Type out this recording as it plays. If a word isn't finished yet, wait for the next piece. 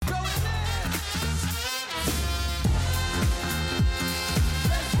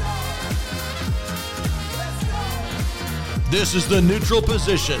This is The Neutral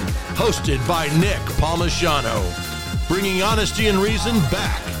Position, hosted by Nick Palmisano, bringing honesty and reason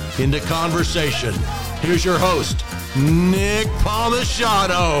back into conversation. Here's your host, Nick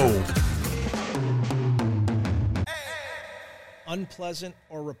Palmisano. Unpleasant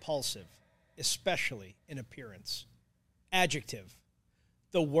or repulsive, especially in appearance. Adjective.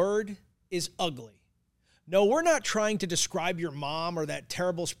 The word is ugly. No, we're not trying to describe your mom or that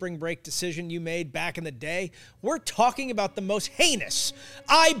terrible spring break decision you made back in the day. We're talking about the most heinous,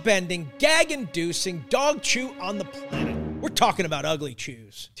 eye-bending, gag-inducing dog chew on the planet. We're talking about ugly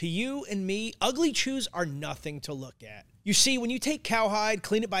chews. To you and me, ugly chews are nothing to look at. You see, when you take cowhide,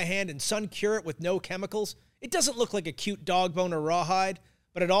 clean it by hand, and sun cure it with no chemicals, it doesn't look like a cute dog bone or rawhide,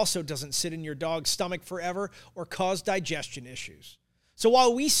 but it also doesn't sit in your dog's stomach forever or cause digestion issues. So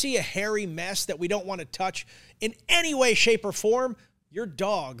while we see a hairy mess that we don't want to touch in any way, shape, or form, your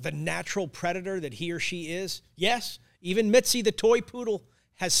dog, the natural predator that he or she is, yes, even Mitzi the toy poodle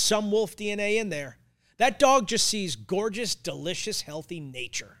has some wolf DNA in there. That dog just sees gorgeous, delicious, healthy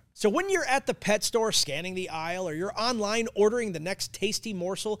nature. So when you're at the pet store scanning the aisle or you're online ordering the next tasty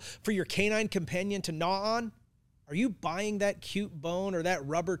morsel for your canine companion to gnaw on, are you buying that cute bone or that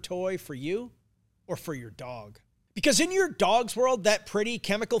rubber toy for you or for your dog? Because in your dog's world, that pretty,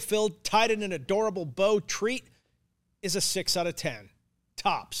 chemical-filled, tied in an adorable bow treat is a 6 out of 10.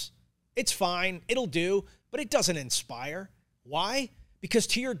 Tops. It's fine, it'll do, but it doesn't inspire. Why? Because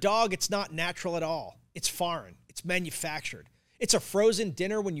to your dog, it's not natural at all. It's foreign. It's manufactured. It's a frozen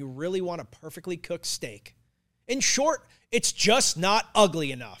dinner when you really want a perfectly cooked steak. In short, it's just not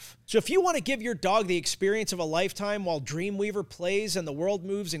ugly enough. So if you want to give your dog the experience of a lifetime while Dreamweaver plays and the world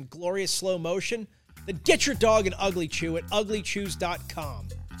moves in glorious slow motion, then get your dog an Ugly Chew at uglychews.com.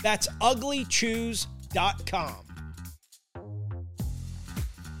 That's uglychews.com.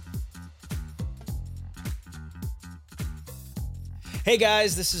 Hey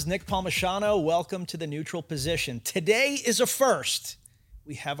guys, this is Nick Palmisano. Welcome to The Neutral Position. Today is a first.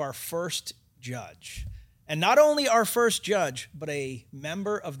 We have our first judge. And not only our first judge, but a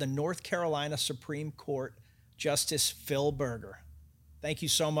member of the North Carolina Supreme Court, Justice Phil Berger. Thank you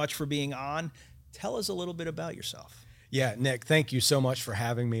so much for being on. Tell us a little bit about yourself. Yeah, Nick, thank you so much for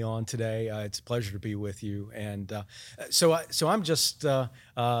having me on today. It's a pleasure to be with you. And so I'm just a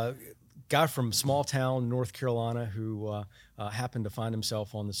guy from small town North Carolina who happened to find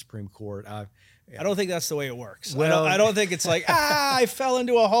himself on the Supreme Court. I don't think that's the way it works. Well, I don't think it's like, I fell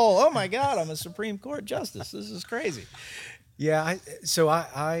into a hole. Oh my God, I'm a Supreme Court justice. This is crazy. Yeah, I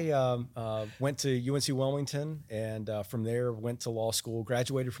went to UNC Wilmington, and from there went to law school,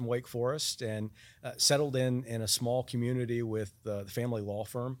 graduated from Wake Forest, and settled in a small community with the family law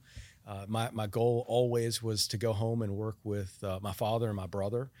firm. My goal always was to go home and work with my father and my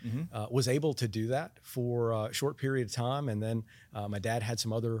brother. Mm-hmm. Was able to do that for a short period of time, and then my dad had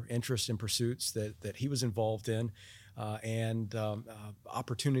some other interests and pursuits that he was involved in. And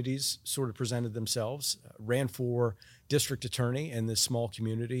opportunities sort of presented themselves. Ran for district attorney in this small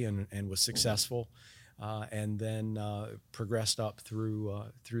community and was successful, and then progressed up through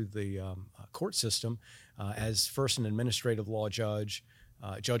the court system as first an administrative law judge,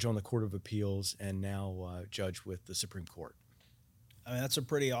 judge on the Court of Appeals, and now judge with the Supreme Court. I mean, that's a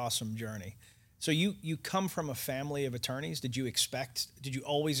pretty awesome journey. So you come from a family of attorneys. Did you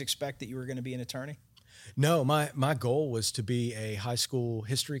always expect that you were going to be an attorney? No, my goal was to be a high school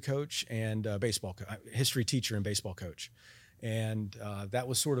history coach and history teacher and baseball coach. And that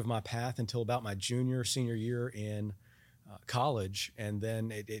was sort of my path until about my senior year in college. And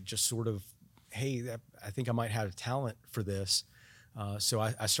then it just sort of, hey, I think I might have a talent for this. So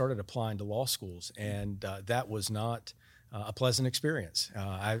I started applying to law schools, and that was not a pleasant experience.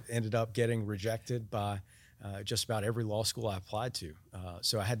 I ended up getting rejected by just about every law school I applied to.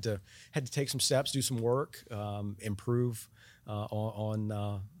 So I had to take some steps, do some work, improve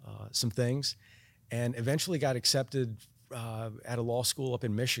on some things, and eventually got accepted at a law school up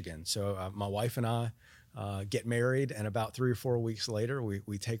in Michigan. So my wife and I get married, and about 3 or 4 weeks later,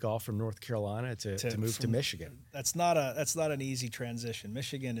 we take off from North Carolina to move to Michigan. That's not an easy transition.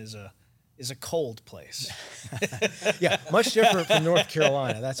 Michigan is a cold place. Yeah, much different from North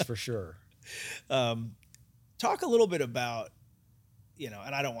Carolina, that's for sure. Talk a little bit about, and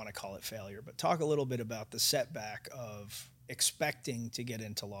I don't want to call it failure, but talk a little bit about the setback of expecting to get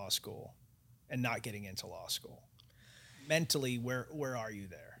into law school and not getting into law school. Mentally, where are you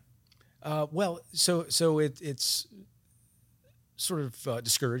there? Well, so it's sort of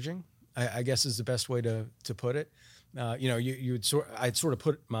discouraging, I guess is the best way to put it. I'd sort of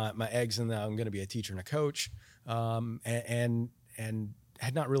put my eggs in that I'm going to be a teacher and a coach, and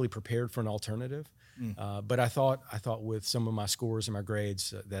had not really prepared for an alternative. But I thought with some of my scores and my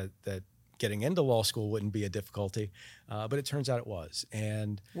grades that getting into law school wouldn't be a difficulty, but it turns out it was.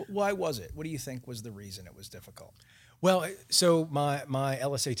 And Why was it? What do you think was the reason it was difficult? well, so my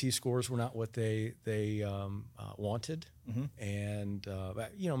LSAT scores were not what they wanted, and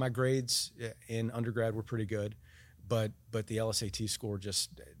my grades in undergrad were pretty good, but the LSAT score just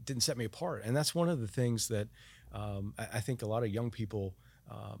didn't set me apart, and that's one of the things that I think a lot of young people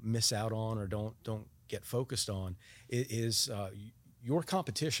miss out on or don't get focused on is your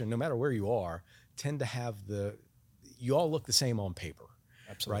competition, no matter where you are, tend to have you all look the same on paper.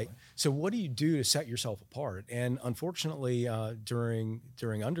 Absolutely. Right. So what do you do to set yourself apart? And unfortunately, during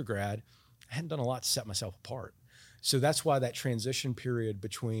undergrad, I hadn't done a lot to set myself apart. So that's why that transition period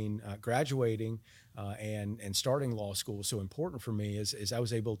between graduating and starting law school was so important for me. Is I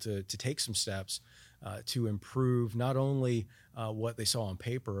was able to take some steps to improve not only what they saw on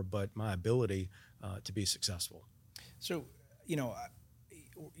paper, but my ability to be successful. So,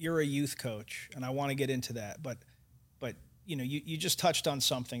 you're a youth coach, and I want to get into that, but you just touched on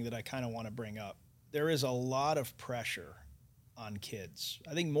something that I kind of want to bring up. There is a lot of pressure on kids.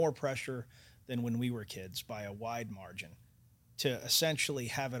 I think more pressure than when we were kids by a wide margin to essentially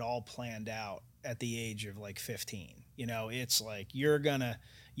have it all planned out at the age of like 15. It's like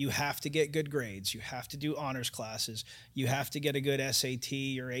you have to get good grades. You have to do honors classes. You have to get a good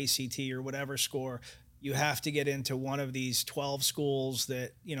SAT or ACT or whatever score. You have to get into one of these 12 schools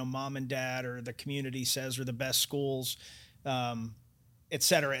that, mom and dad or the community says are the best schools. Et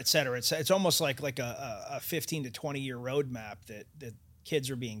cetera, et cetera. It's almost like a 15 to 20 year roadmap that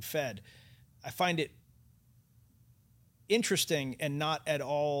kids are being fed. I find it interesting and not at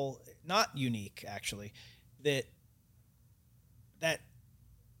all, not unique actually, that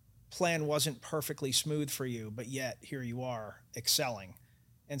plan wasn't perfectly smooth for you, but yet here you are excelling.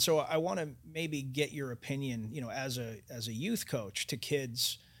 And so I want to maybe get your opinion, as a youth coach to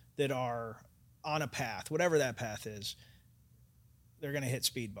kids that are on a path, whatever that path is. They're going to hit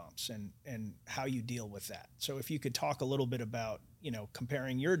speed bumps and how you deal with that. So if you could talk a little bit about,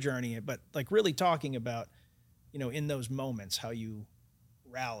 comparing your journey, but like really talking about, in those moments, how you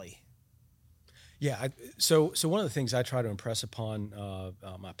rally. Yeah. So one of the things I try to impress upon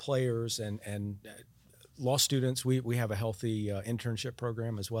my players and law students, we have a healthy internship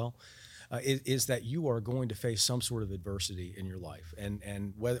program as well, is that you are going to face some sort of adversity in your life.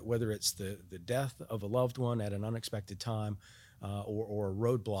 And whether it's the death of a loved one at an unexpected time, or a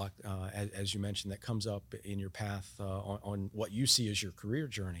roadblock, as you mentioned, that comes up in your path on what you see as your career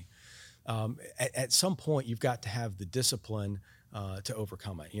journey. At some point, you've got to have the discipline to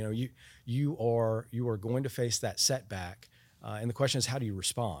overcome it. You are going to face that setback, and the question is, how do you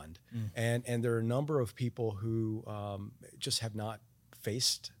respond? And there are a number of people who just have not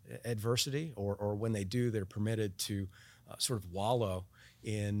faced adversity, or when they do, they're permitted to sort of wallow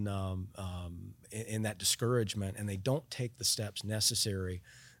in that discouragement, and they don't take the steps necessary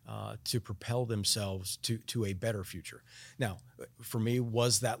to propel themselves to a better future. Now, for me,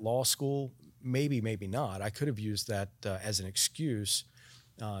 was that law school? Maybe, maybe not. I could have used that as an excuse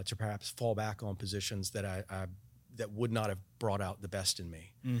to perhaps fall back on positions that that would not have brought out the best in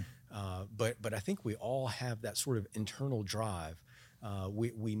me. But I think we all have that sort of internal drive.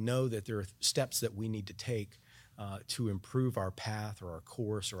 We know that there are steps that we need to take to improve our path or our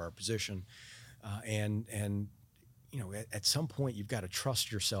course or our position, and at some point you've got to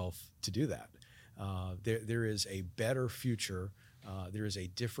trust yourself to do that. There is a better future, there is a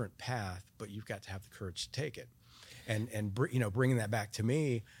different path, but you've got to have the courage to take it. And bringing that back to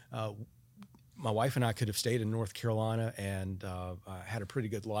me, my wife and I could have stayed in North Carolina and had a pretty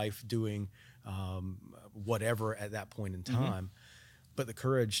good life doing whatever at that point in time, but the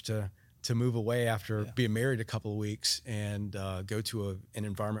courage to move away after being married a couple of weeks and go to an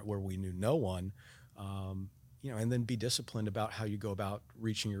environment where we knew no one, and then be disciplined about how you go about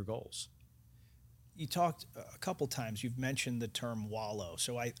reaching your goals. You talked a couple times, you've mentioned the term wallow.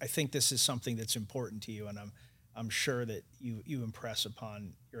 So I think this is something that's important to you, and I'm sure that you impress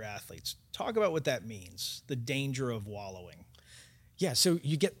upon your athletes. Talk about what that means, the danger of wallowing. Yeah, so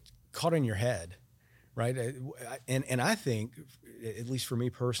you get caught in your head, right? And I think, at least for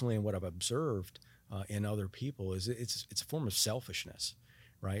me personally, and what I've observed in other people, is it's a form of selfishness,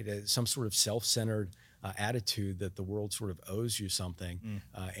 right? Some sort of self-centered attitude that the world sort of owes you something,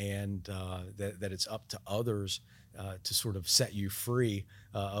 and that it's up to others to sort of set you free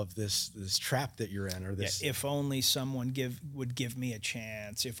of this trap that you're in, or this. Yeah, if only someone would give me a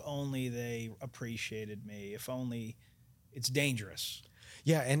chance. If only they appreciated me. If only. It's dangerous.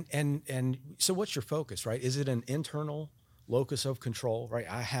 Yeah, and so what's your focus, right? Is it an internal locus of control, right?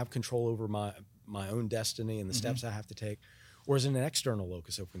 I have control over my my own destiny and the steps I have to take, or is it an external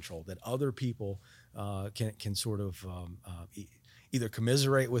locus of control that other people can sort of either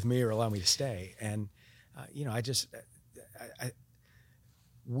commiserate with me or allow me to stay? And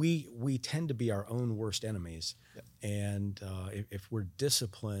we tend to be our own worst enemies. Yep. And if we're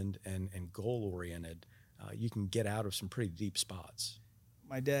disciplined and goal oriented, you can get out of some pretty deep spots.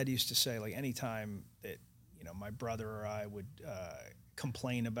 My dad used to say, like, anytime that, my brother or I would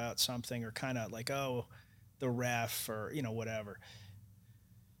complain about something or kind of like, oh, the ref or, whatever,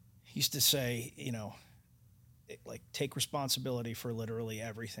 he used to say, take responsibility for literally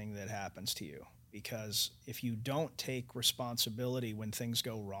everything that happens to you. Because if you don't take responsibility when things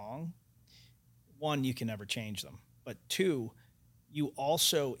go wrong, one, you can never change them. But two, you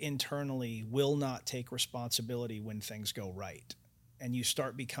also internally will not take responsibility when things go right. And you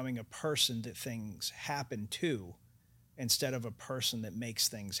start becoming a person that things happen to instead of a person that makes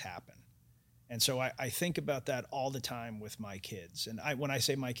things happen. And so I think about that all the time with my kids. And when I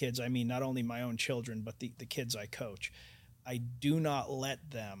say my kids, I mean not only my own children, but the kids I coach. I do not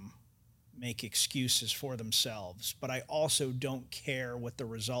let them make excuses for themselves, but I also don't care what the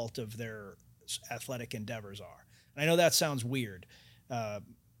result of their athletic endeavors are. And I know that sounds weird.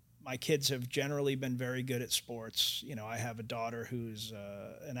 My kids have generally been very good at sports. I have a daughter who's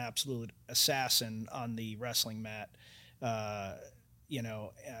an absolute assassin on the wrestling mat. I've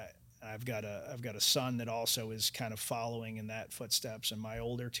got a son that also is kind of following in that footsteps. And my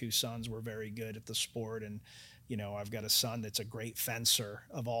older two sons were very good at the sport. And, I've got a son that's a great fencer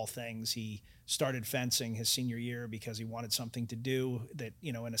of all things. He started fencing his senior year because he wanted something to do that,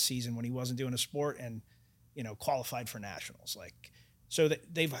 in a season when he wasn't doing a sport, and, qualified for nationals. So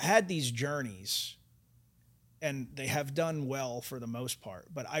that they've had these journeys and they have done well for the most part,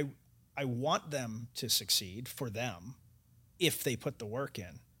 but I want them to succeed for them if they put the work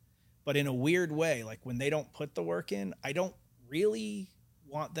in. But in a weird way, like when they don't put the work in, I don't really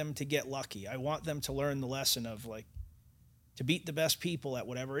want them to get lucky. I want them to learn the lesson of, like, to beat the best people at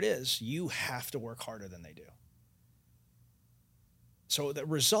whatever it is, you have to work harder than they do. So the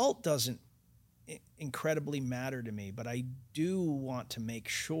result doesn't incredibly matter to me, but I do want to make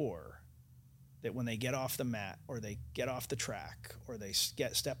sure that when they get off the mat or they get off the track or they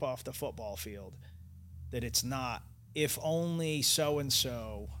step off the football field, that it's not, if only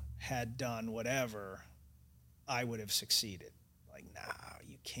so-and-so had done whatever, I would have succeeded. Like, nah,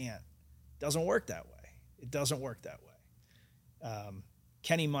 you can't. It doesn't work that way. It doesn't work that way.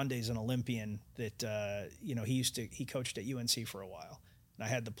 Kenny Monday's an Olympian that, he coached at UNC for a while. And I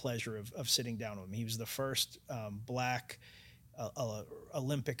had the pleasure of sitting down with him. He was the first black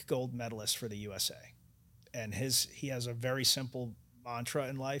Olympic gold medalist for the USA. And he has a very simple mantra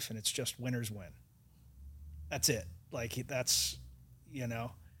in life, and it's just winners win. That's it.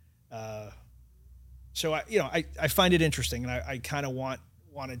 So I find it interesting, and I kind of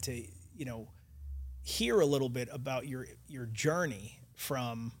wanted to, hear a little bit about your journey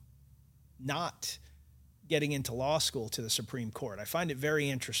from not getting into law school to the Supreme Court. I find it very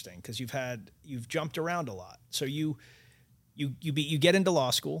interesting because you've jumped around a lot. So you get into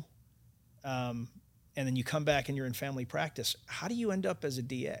law school, and then you come back and you're in family practice. How do you end up as a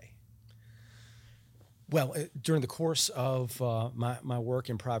DA? Well, during the course of my work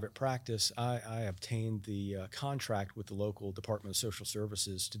in private practice, I obtained the contract with the local Department of Social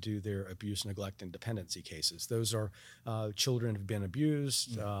Services to do their abuse, neglect, and dependency cases. Those are children who've been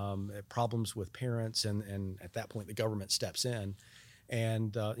abused, problems with parents, and at that point the government steps in.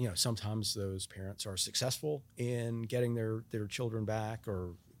 And sometimes those parents are successful in getting their children back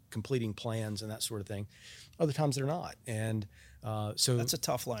or completing plans and that sort of thing. Other times they're not. And so that's a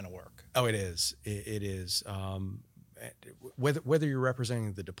tough line of work. Oh, it is. It is. Whether you're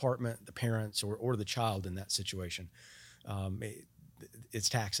representing the department, the parents, or the child in that situation, it's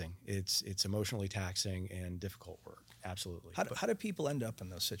taxing. It's emotionally taxing and difficult work. Absolutely. How do people end up in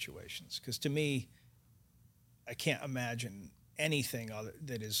those situations? Because to me, I can't imagine anything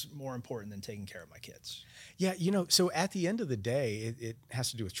that is more important than taking care of my kids. Yeah, so at the end of the day, it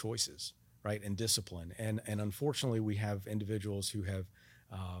has to do with choices, right, and discipline. And unfortunately, we have individuals who have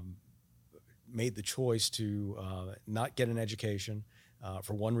made the choice to not get an education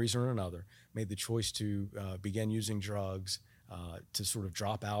for one reason or another, made the choice to begin using drugs, to sort of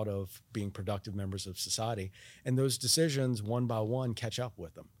drop out of being productive members of society. And those decisions, one by one, catch up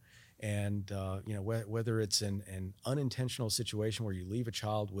with them. And whether it's an unintentional situation where you leave a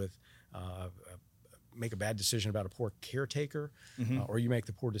child with make a bad decision about a poor caretaker, or you make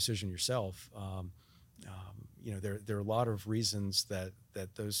the poor decision yourself, there are a lot of reasons that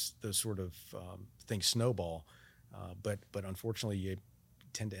those sort of things snowball. But unfortunately, you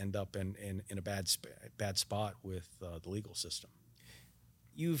tend to end up in a bad spot with the legal system.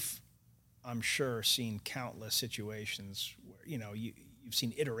 You've, I'm sure, seen countless situations where you've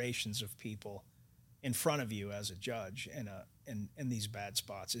seen iterations of people in front of you as a judge in these bad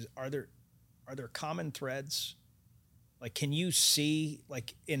spots. Are there common threads? Like, can you see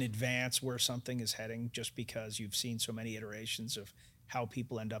like in advance where something is heading just because you've seen so many iterations of how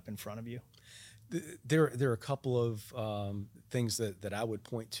people end up in front of you? There are a couple of things that I would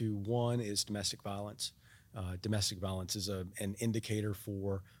point to. One is domestic violence. Domestic violence is an indicator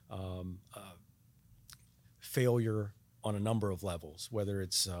for failure on a number of levels, whether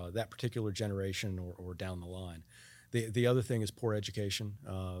it's that particular generation or down the line. The other thing is poor education,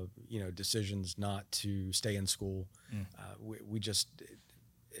 decisions not to stay in school. We just,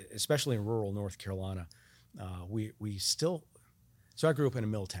 especially in rural North Carolina, we still, so I grew up in a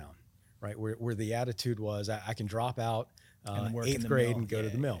mill town, right, where the attitude was I can drop out eighth grade and go to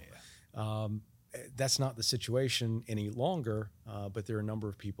the mill. That's not the situation any longer, but there are a number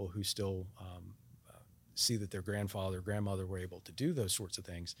of people who still see that their grandfather or grandmother were able to do those sorts of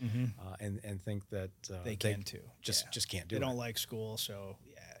things, and think that they can too. Just can't do it. They don't like school, so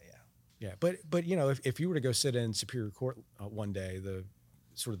yeah. But if you were to go sit in Superior Court one day, the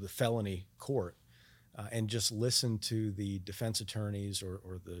felony court, and just listen to the defense attorneys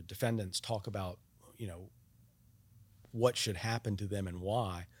or the defendants talk about what should happen to them and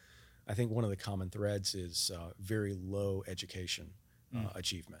why, I think one of the common threads is very low education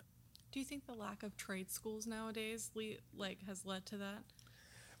achievement. Do you think the lack of trade schools nowadays has led to that?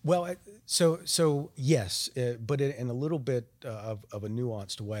 Well, so yes, but in a little bit of a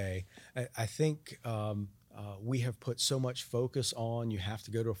nuanced way. I think we have put so much focus on you have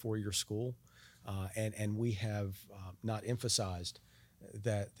to go to a 4-year school, and we have not emphasized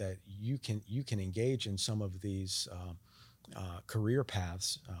that you can engage in some of these career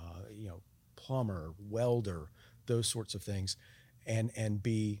paths, plumber, welder, those sorts of things, and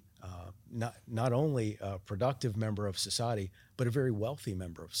be not only a productive member of society, but a very wealthy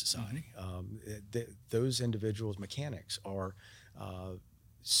member of society. Those individuals, mechanics, are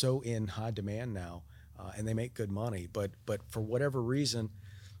so in high demand now, and they make good money. But for whatever reason,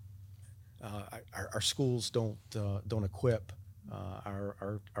 our schools don't equip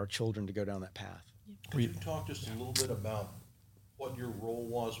our children to go down that path. Could you talk just a little bit about what your role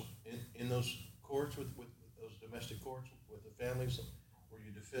was in those courts with those domestic courts with the families? Were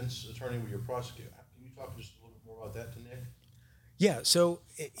you defense attorney? Were you a prosecutor? Can you talk just a little bit more about that to Nick? Yeah, so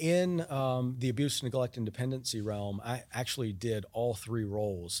in the abuse, neglect, and dependency realm, I actually did all 3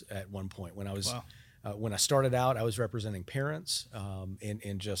 roles at one point. When I was when I started out, I was representing parents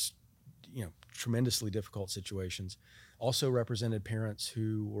in just tremendously difficult situations. Also represented parents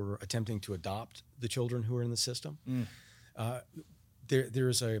who were attempting to adopt the children who were in the system.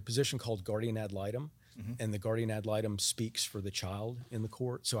 There's a position called guardian ad litem, and the guardian ad litem speaks for the child in the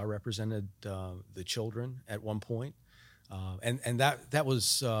court. So I represented the children at one point, and that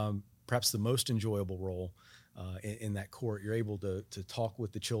was perhaps the most enjoyable role in that court. You're able to talk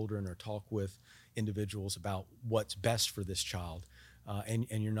with the children or talk with individuals about what's best for this child, and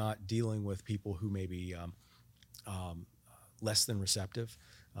you're not dealing with people who may be less than receptive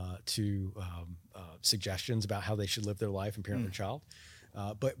to suggestions about how they should live their life and parent their child.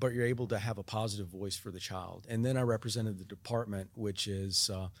 But you're able to have a positive voice for the child. And then I represented the department, which is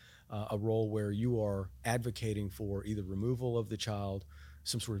a role where you are advocating for either removal of the child,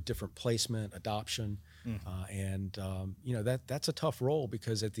 some sort of different placement, adoption, and that's a tough role,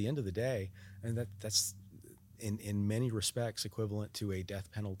 because at the end of the day, and that's in many respects equivalent to a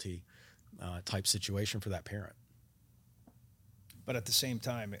death penalty type situation for that parent. But at the same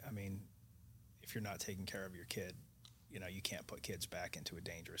time, I mean, if you're not taking care of your kid, you can't put kids back into a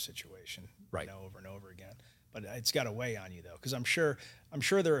dangerous situation, right, over and over again. But it's got to weigh on you, though, because I'm sure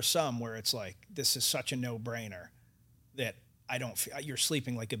there are some where it's like, this is such a no-brainer that you're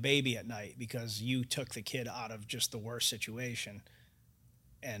sleeping like a baby at night because you took the kid out of just the worst situation,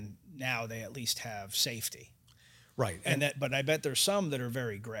 and now they at least have safety. Right. But I bet there's some that are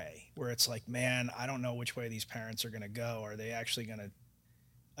very gray, where it's like, man, I don't know which way these parents are going to go. Are they actually going to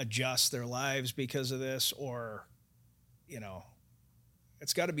adjust their lives because of this? Or,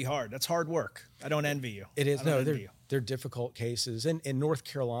 it's got to be hard. That's hard work. I don't envy you. It is. No, they're difficult cases. In North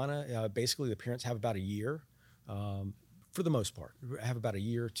Carolina, basically the parents have about a year, for the most part, have about a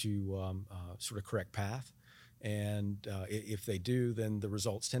year to sort of correct path. And if they do, then the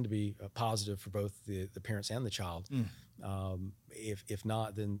results tend to be positive for both the parents and the child. If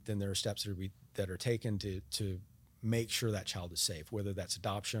not, then there are steps that are taken to make sure that child is safe, whether that's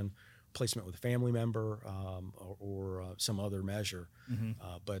adoption placement with a family member or some other measure.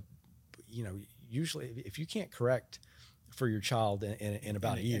 But usually if you can't correct for your child in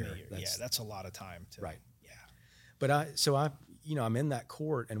about a year, that's a lot of time. Right. Yeah. But I'm in that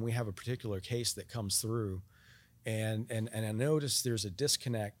court, and we have a particular case that comes through, and I notice there's a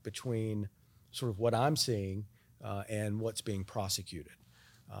disconnect between sort of what I'm seeing and what's being prosecuted.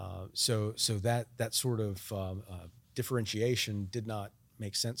 So that sort of differentiation did not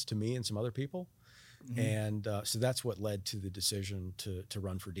make sense to me and some other people, and so that's what led to the decision to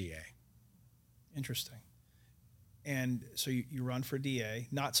run for DA. Interesting. And so you run for DA,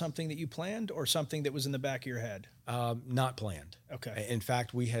 not something that you planned or something that was in the back of your head? Not planned. Okay. In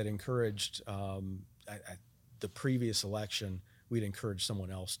fact, we had encouraged, at the previous election, we'd encouraged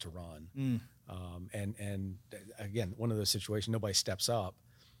someone else to run. And again, one of those situations, nobody steps up,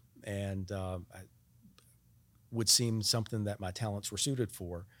 and would seem something that my talents were suited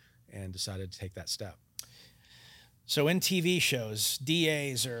for, and decided to take that step. So in TV shows,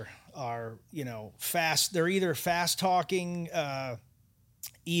 DAs are fast. They're either fast talking,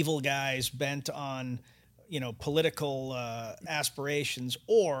 evil guys bent on, political aspirations,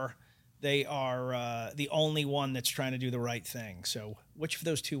 or they are the only one that's trying to do the right thing. So which of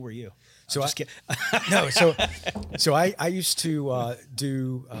those two were you? So So I used to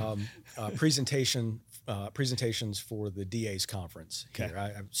do presentations for the DA's conference here.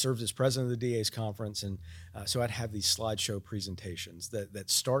 I served as president of the DA's conference, and so I'd have these slideshow presentations that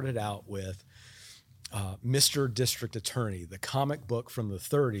started out with Mr. District Attorney, the comic book from the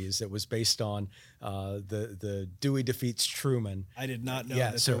 30s that was based on the Dewey Defeats Truman. I did not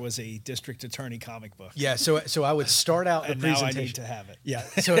know there was a District Attorney comic book. Yeah, so I would start out the presentation. Now I need to have it. Yeah,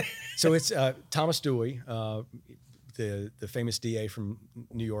 so it's Thomas Dewey, the famous DA from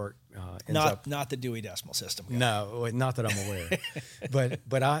New York. Not the Dewey Decimal System guy. No, not that I'm aware.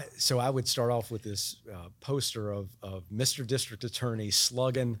 but I would start off with this poster of Mr. District Attorney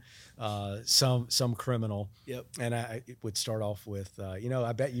slugging some criminal. Yep. And I would start off with,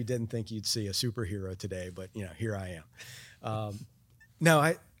 I bet you didn't think you'd see a superhero today, but here I am.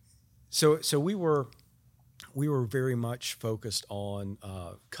 So we were very much focused on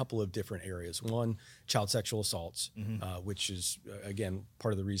a couple of different areas. One, child sexual assaults, which is, again,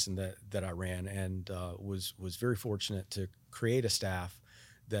 part of the reason that I ran, and was very fortunate to create a staff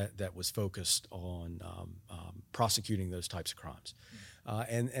that was focused on prosecuting those types of crimes.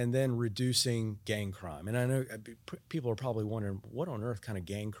 And then reducing gang crime. And I know people are probably wondering, what on earth kind of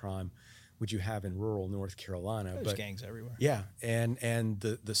gang crime would you have in rural North Carolina? There's gangs everywhere. Yeah, and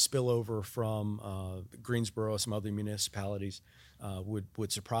the spillover from Greensboro, some other municipalities,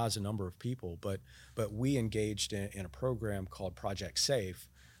 would surprise a number of people. But we engaged in a program called Project Safe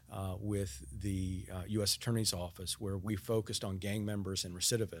with the U.S. Attorney's Office, where we focused on gang members and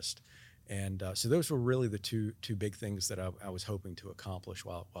recidivists. And so those were really the two big things that I was hoping to accomplish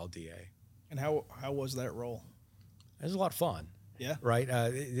while DA. And how was that role? It was a lot of fun. Yeah. Right.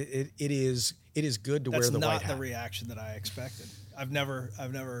 It is good to wear the white hat. That's not the reaction that I expected. I've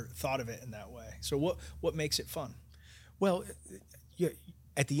never thought of it in that way. So what makes it fun? Well,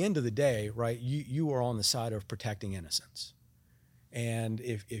 at the end of the day, right, you are on the side of protecting innocence. And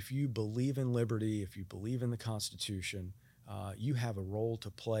if you believe in liberty, if you believe in the Constitution, you have a role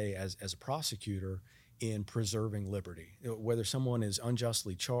to play as a prosecutor in preserving liberty. Whether someone is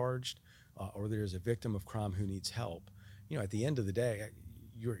unjustly charged or there's a victim of crime who needs help, at the end of the day,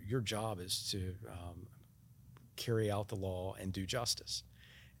 your job is to carry out the law and do justice,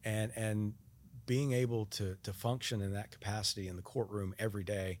 and being able to function in that capacity in the courtroom every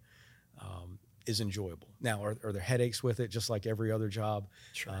day is enjoyable. Now, are there headaches with it, just like every other job?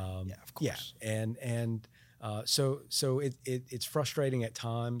 Sure. Yeah, of course. Yeah, and so it's frustrating at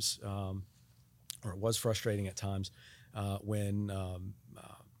times, or it was frustrating at times when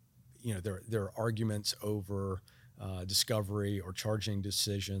there are arguments over discovery or charging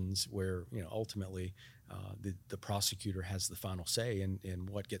decisions where ultimately the prosecutor has the final say in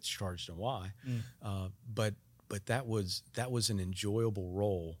what gets charged and why. But that was an enjoyable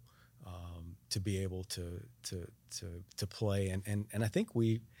role to be able to play, and I think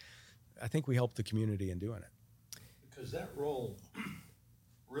we helped the community in doing it. Because that role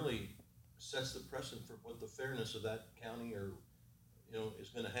really sets the precedent for what the fairness of that county or is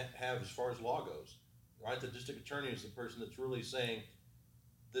going to have as far as law goes. Right, the district attorney is the person that's really saying,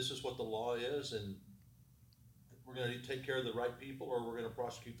 this is what the law is, and we're going to take care of the right people, or we're going to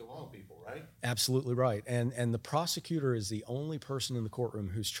prosecute the wrong people, right? Absolutely right. And the prosecutor is the only person in the courtroom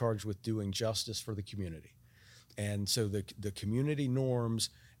who's charged with doing justice for the community. And so the community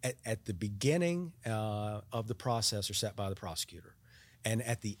norms at the beginning of the process are set by the prosecutor. And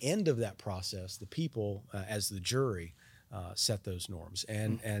at the end of that process, the people, as the jury, set those norms.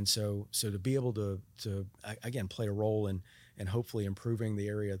 And so to be able to again play a role in hopefully improving the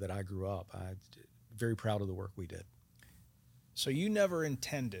area that I grew up, I'm very proud of the work we did. So you never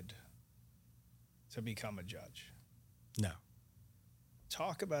intended to become a judge. No.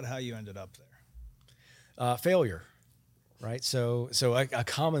 Talk about how you ended up there. Failure, right? So a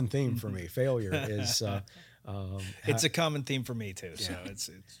common theme for me, failure is. It's a common theme for me too. So it's.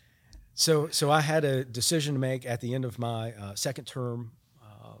 So I had a decision to make at the end of my second term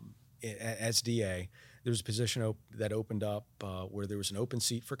as DA. There was a position that opened up where there was an open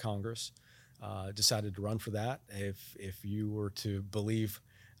seat for Congress. Decided to run for that. If you were to believe,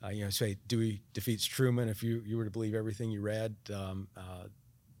 say Dewey defeats Truman, if you were to believe everything you read,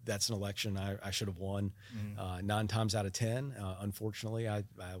 that's an election I should have won 9 times out of 10. Unfortunately, I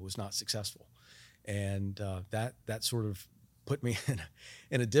was not successful. And that sort of put me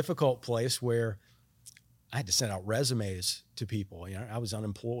in a difficult place where I had to send out resumes to people. I was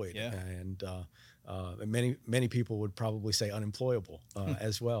unemployed, and many people would probably say unemployable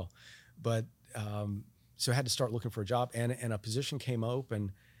as well. But so I had to start looking for a job, and a position came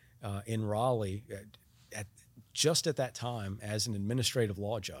open in Raleigh just at that time as an administrative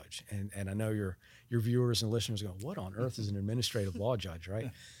law judge. And I know your viewers and listeners are going, what on earth is an administrative law judge,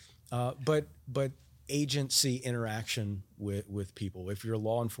 right? But agency interaction with people. If you're a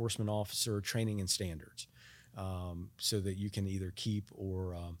law enforcement officer, training and standards, so that you can either keep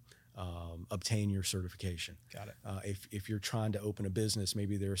or obtain your certification. Got it. If you're trying to open a business,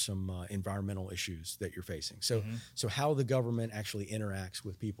 maybe there are some environmental issues that you're facing. So how the government actually interacts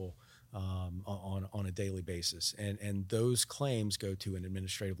with people on a daily basis, and those claims go to an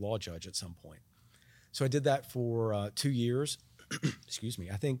administrative law judge at some point. So I did that for 2 years. Excuse me.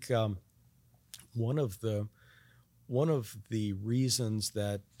 I think one of the reasons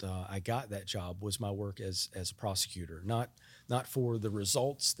that I got that job was my work as a prosecutor, not for the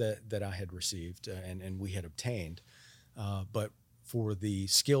results that I had received and we had obtained, but for the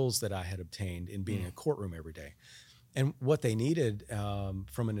skills that I had obtained in being in a courtroom every day. And what they needed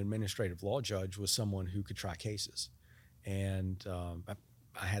from an administrative law judge was someone who could try cases. And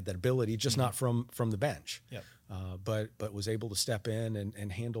I had that ability, just not from the bench, but was able to step in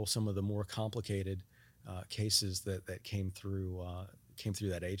and handle some of the more complicated cases that came through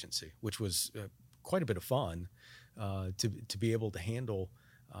that agency, which was quite a bit of fun to be able to handle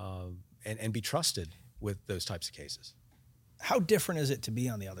and be trusted with those types of cases. How different is it to be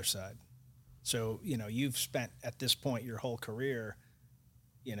on the other side? So, you've spent at this point your whole career,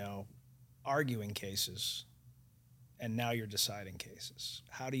 arguing cases, and now you're deciding cases.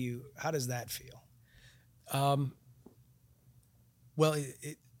 How does that feel? Well,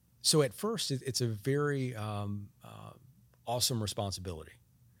 so at first it's a very awesome responsibility.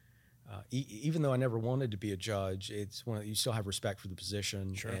 Even though I never wanted to be a judge, it's you still have respect for the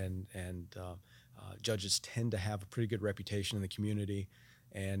position, sure. and judges tend to have a pretty good reputation in the community,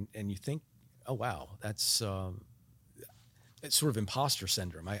 and you think, oh wow, that's it's sort of imposter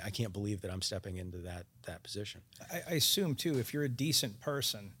syndrome. I can't believe that I'm stepping into that position. I assume too, if you're a decent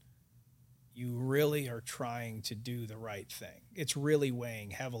person, you really are trying to do the right thing. It's really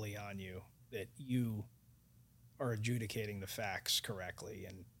weighing heavily on you that you are adjudicating the facts correctly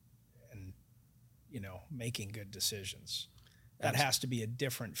and making good decisions. That has to be a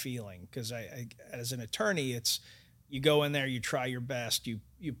different feeling, because I as an attorney, it's you go in there, you try your best, you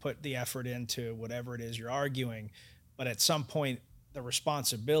put the effort into whatever it is you're arguing, but at some point the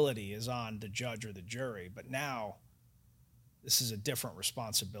responsibility is on the judge or the jury. But now this is a different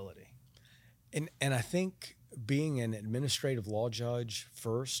responsibility. And I think being an administrative law judge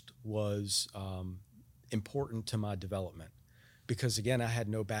first was important to my development, because again, I had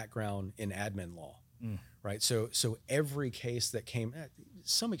no background in admin law, right? So every case that came,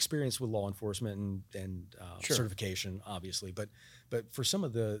 some experience with law enforcement and sure. certification, obviously, but for some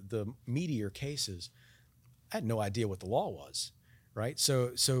of the meatier cases, I had no idea what the law was, right?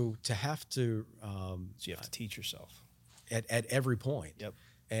 So to have to so you have to teach yourself at every point. Yep.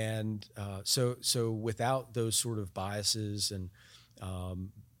 And so without those sort of biases and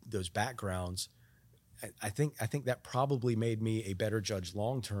those backgrounds, I think that probably made me a better judge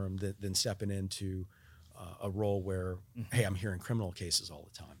long term than stepping into a role where hey, I'm hearing criminal cases all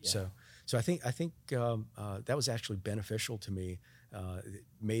the time. Yeah. So I think that was actually beneficial to me.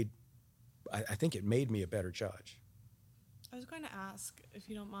 I think it made me a better judge. I was going to ask, if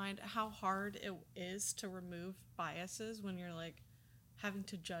you don't mind, how hard it is to remove biases when you're having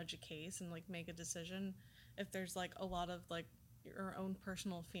to judge a case and make a decision, if there's a lot of your own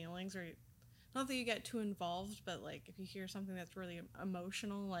personal feelings, or not that you get too involved, but like if you hear something that's really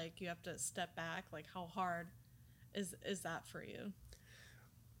emotional, like you have to step back. Like how hard is that for you?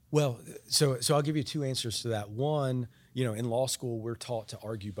 Well, so I'll give you two answers to that. One, in law school, we're taught to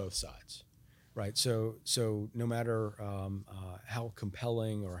argue both sides, right? So no matter how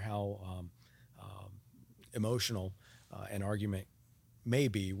compelling or how emotional an argument may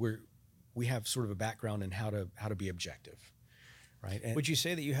be, we have sort of a background in how to be objective, right? And Would you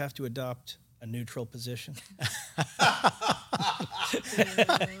say that you have to adopt a neutral position?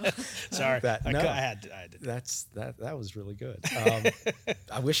 Sorry, I had to. That was really good.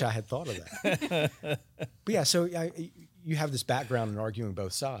 I wish I had thought of that. But yeah, so you have this background in arguing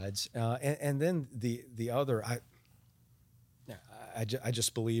both sides, and then the other, I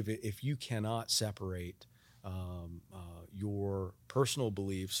just believe if you cannot separate your personal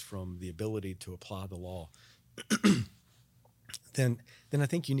beliefs from the ability to apply the law, then I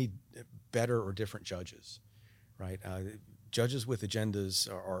think you need better or different judges, right? Judges with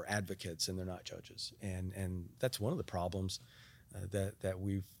agendas are advocates, and they're not judges, and that's one of the problems that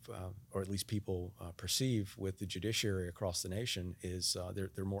we've, or at least people perceive with the judiciary across the nation is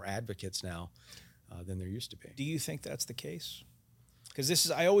they're more advocates now than there used to be. Do you think that's the case?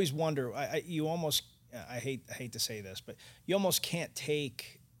 Because I always wonder. You almost, I hate to say this, but you almost can't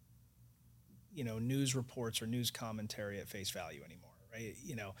take, news reports or news commentary at face value anymore, right?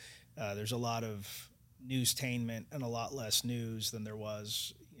 There's a lot of newstainment and a lot less news than there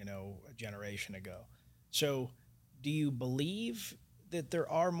was, a generation ago. So, do you believe that there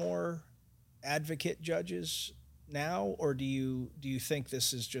are more advocate judges now, or do you think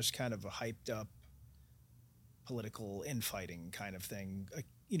this is just kind of a hyped up political infighting kind of thing,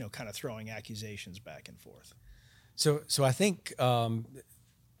 kind of throwing accusations back and forth? So I think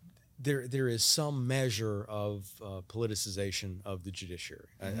there is some measure of politicization of the judiciary.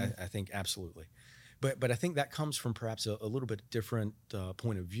 I think absolutely. But I think that comes from perhaps a little bit different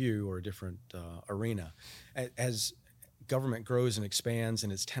point of view or a different arena. As government grows and expands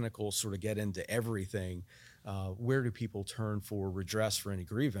and its tentacles sort of get into everything, where do people turn for redress for any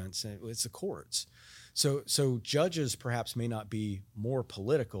grievance? It's the courts. So judges perhaps may not be more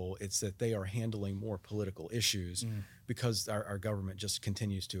political. It's that they are handling more political issues because our government just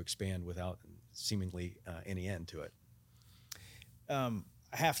continues to expand without seemingly any end to it.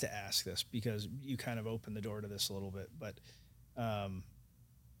 I have to ask this because you kind of opened the door to this a little bit, but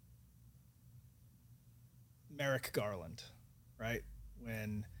Merrick Garland, right?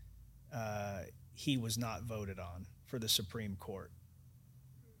 When he was not voted on for the Supreme Court,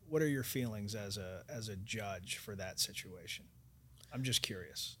 what are your feelings as a judge for that situation? I'm just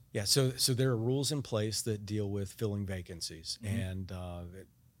curious. Yeah, so there are rules in place that deal with filling vacancies, and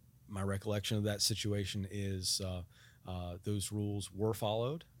my recollection of that situation is those rules were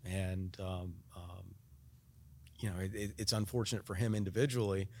followed, and it's unfortunate for him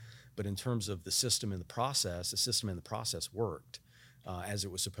individually, but in terms of the system and the process worked as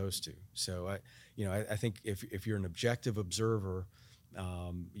it was supposed to. So I think if you're an objective observer,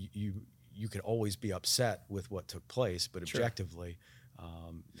 you could always be upset with what took place, but objectively,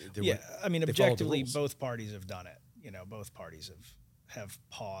 objectively, both parties have done it. Both parties have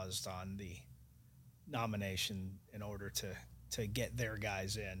paused on the nomination in order to get their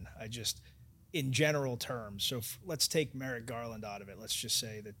guys in. I just, in general terms, so let's take Merrick Garland out of it. Let's just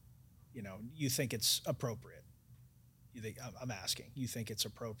say that, you think it's appropriate. I'm asking, you think it's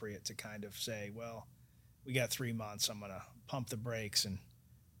appropriate to kind of say, well, we got 3 months. I'm going to pump the brakes and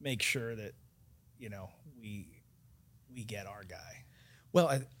make sure that, we get our guy.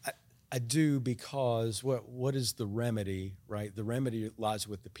 Well, I do, because what is the remedy, right? The remedy lies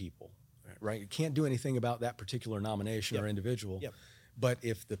with the people, right? You can't do anything about that particular nomination or individual. Yep. But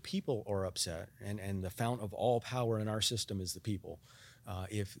if the people are upset, and the fount of all power in our system is the people,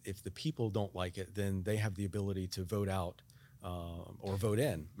 if the people don't like it, then they have the ability to vote out or vote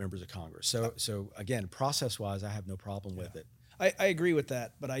in members of Congress. So again, process-wise, I have no problem with it. I agree with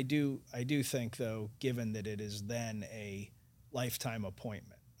that, but I do think, though, given that it is then a lifetime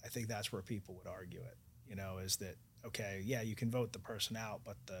appointment, I think that's where people would argue it. Is that okay? Yeah, you can vote the person out,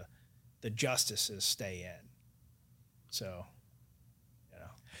 but the justices stay in. So,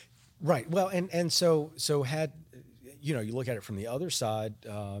 right. Well, and so had you look at it from the other side,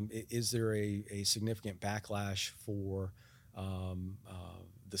 is there a significant backlash for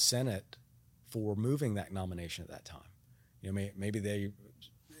the Senate for moving that nomination at that time? Maybe they,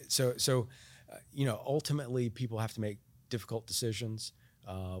 ultimately people have to make difficult decisions.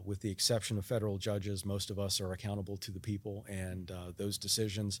 With the exception of federal judges, most of us are accountable to the people, and those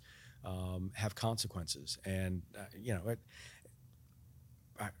decisions have consequences. And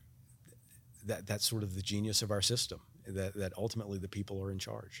that's sort of the genius of our system, that ultimately the people are in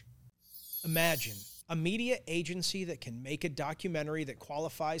charge. Imagine a media agency that can make a documentary that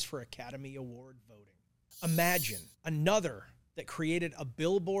qualifies for Academy Award voting. Imagine another that created a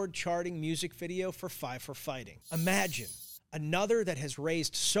Billboard charting music video for Five for Fighting. Imagine another that has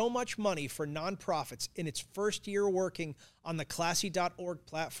raised so much money for nonprofits in its first year working on the Classy.org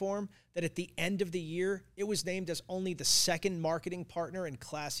platform that at the end of the year, it was named as only the second marketing partner in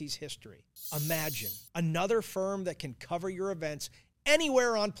Classy's history. Imagine another firm that can cover your events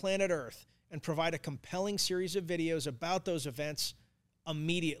anywhere on planet Earth and provide a compelling series of videos about those events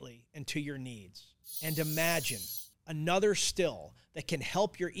immediately and to your needs. And imagine another still that can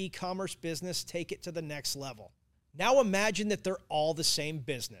help your e-commerce business take it to the next level. Now imagine that they're all the same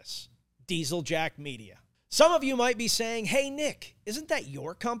business, Diesel Jack Media. Some of you might be saying, hey, Nick, isn't that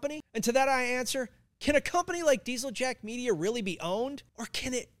your company? And to that I answer, can a company like Diesel Jack Media really be owned? Or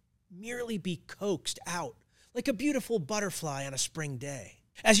can it merely be coaxed out like a beautiful butterfly on a spring day?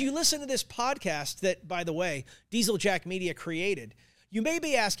 As you listen to this podcast that, by the way, Diesel Jack Media created, you may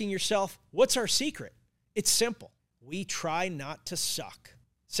be asking yourself, what's our secret? It's simple. We try not to suck.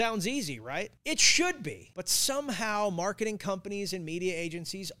 Sounds easy, right? It should be, but somehow marketing companies and media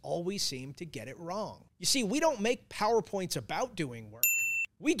agencies always seem to get it wrong. You see, we don't make PowerPoints about doing work.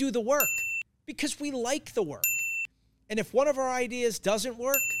 We do the work because we like the work. And if one of our ideas doesn't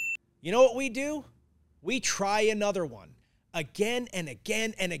work, you know what we do? We try another one again and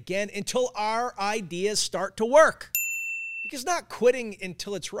again and again until our ideas start to work. Because not quitting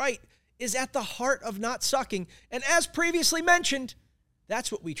until it's right is at the heart of not sucking. And as previously mentioned,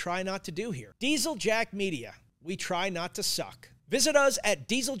 that's what we try not to do here. Diesel Jack Media. We try not to suck. Visit us at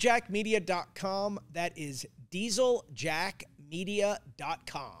dieseljackmedia.com. That is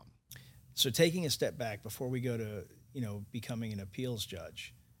dieseljackmedia.com. So taking a step back before we go to, becoming an appeals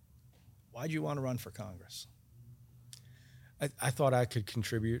judge, why'd you want to run for Congress? I thought I could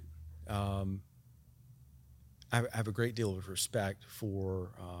contribute. I have a great deal of respect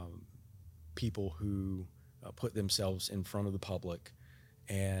for people who put themselves in front of the public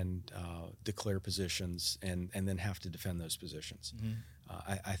and declare positions and then have to defend those positions. Mm-hmm.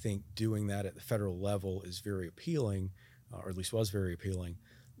 I think doing that at the federal level is very appealing, or at least was very appealing,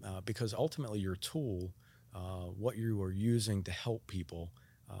 because ultimately your tool, what you are using to help people,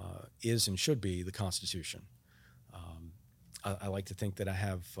 is and should be the Constitution. I like to think that I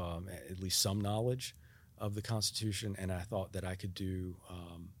have at least some knowledge of the Constitution, and I thought that I could do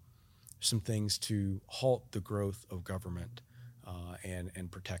some things to halt the growth of government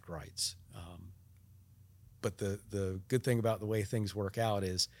and protect rights. But the good thing about the way things work out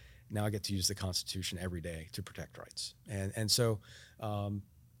is now I get to use the Constitution every day to protect rights. And so,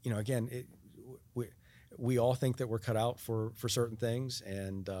 again, we all think that we're cut out for certain things,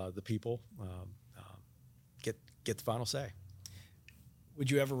 and the people get the final say. Would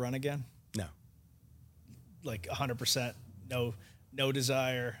you ever run again? No. Like 100%? No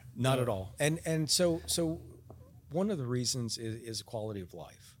desire? Not at all. And so one of the reasons is quality of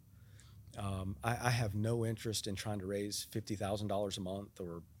life. I have no interest in trying to raise $50,000 a month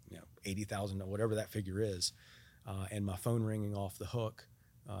or $80,000, whatever that figure is, and my phone ringing off the hook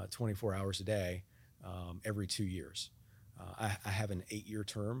 24 hours a day every 2 years. I have an 8-year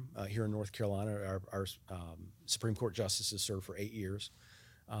term here in North Carolina. Our Supreme Court justices serve for 8 years,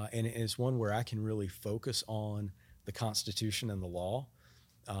 and it's one where I can really focus on the Constitution and the law,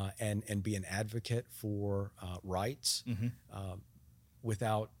 and be an advocate for rights, mm-hmm.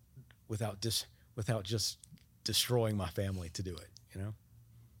 without just destroying my family to do it.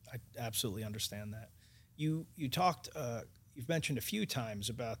 I absolutely understand that. You talked. You've mentioned a few times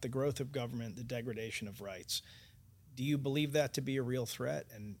about the growth of government, the degradation of rights. Do you believe that to be a real threat?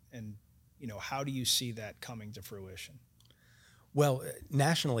 And how do you see that coming to fruition? Well,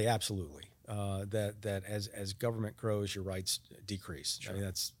 nationally, absolutely. That as government grows, your rights decrease. Sure. I mean,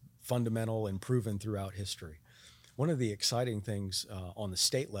 that's fundamental and proven throughout history. One of the exciting things on the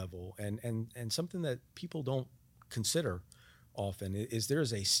state level, and something that people don't consider often, is there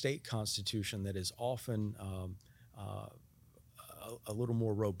is a state constitution that is often a little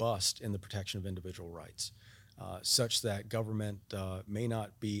more robust in the protection of individual rights, such that government may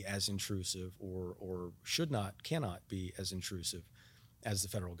not be as intrusive or cannot be as intrusive as the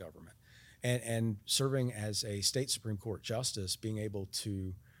federal government. And serving as a state Supreme Court justice, being able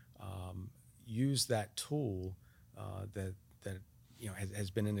to use that tool that has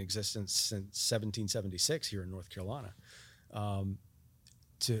been in existence since 1776 here in North Carolina,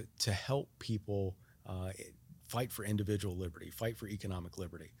 to help people fight for individual liberty, fight for economic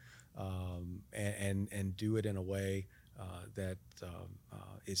liberty, and do it in a way that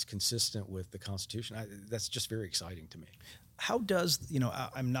is consistent with the Constitution. That's just very exciting to me. How does,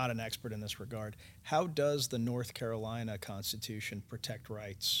 I'm not an expert in this regard, how does the North Carolina Constitution protect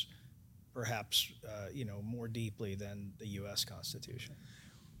rights perhaps, more deeply than the U.S. Constitution?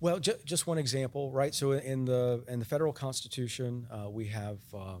 Well, just one example, right? So in the federal Constitution, we have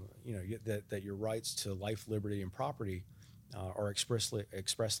that your rights to life, liberty, and property are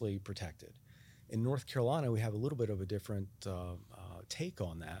expressly protected. In North Carolina, we have a little bit of a different take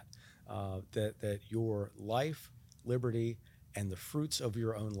on that. That your life, liberty, and the fruits of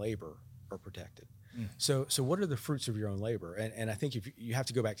your own labor are protected. So what are the fruits of your own labor? And I think if you have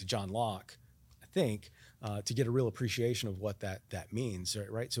to go back to John Locke, I think, to get a real appreciation of what that means,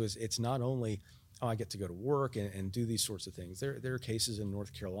 right? So it's not only, I get to go to work and do these sorts of things. There are cases in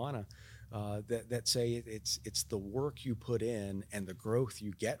North Carolina that say it's the work you put in and the growth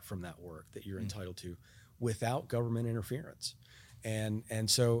you get from that work that you're entitled to without government interference. And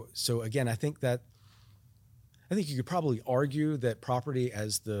so again, I think you could probably argue that property,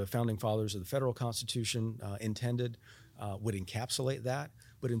 as the founding fathers of the federal Constitution intended, would encapsulate that.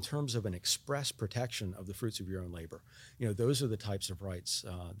 But in terms of an express protection of the fruits of your own labor, those are the types of rights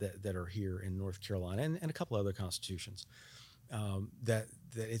that are here in North Carolina and a couple other constitutions. That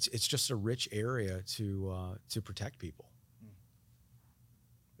it's just a rich area to protect people.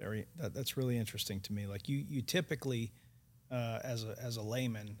 That's really interesting to me. Like you typically, as a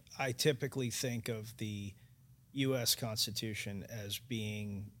layman, I typically think of the U.S. Constitution as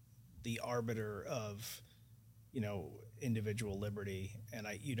being the arbiter of, individual liberty, and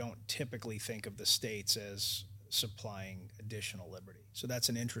you don't typically think of the states as supplying additional liberty. So that's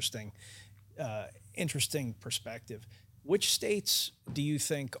an interesting perspective. Which states do you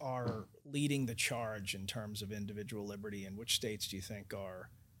think are leading the charge in terms of individual liberty, and which states do you think are,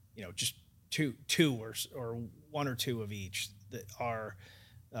 just two or one or two of each that are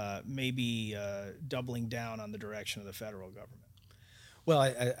maybe doubling down on the direction of the federal government? Well,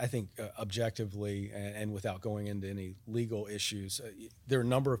 I think objectively, and without going into any legal issues, there are a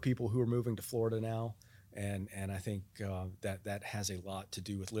number of people who are moving to Florida now, and I think that has a lot to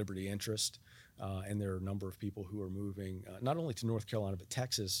do with liberty interest. And there are a number of people who are moving not only to North Carolina but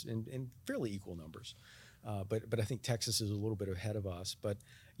Texas in fairly equal numbers. But I think Texas is a little bit ahead of us. But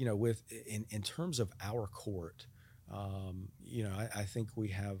in terms of our court, I think we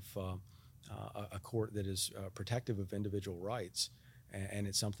have a court that is protective of individual rights. And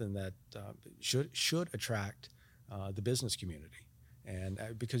it's something that should attract the business community, and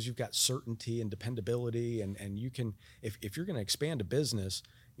because you've got certainty and dependability, and you can, if you're going to expand a business,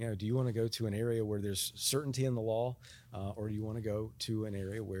 do you want to go to an area where there's certainty in the law, or do you want to go to an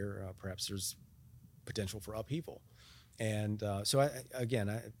area where perhaps there's potential for upheaval? And so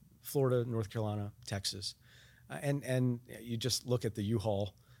Florida, North Carolina, Texas, and you just look at the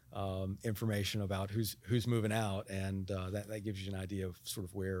U-Haul information about who's moving out, and that gives you an idea of sort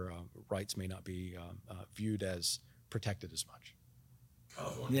of where rights may not be viewed as protected as much.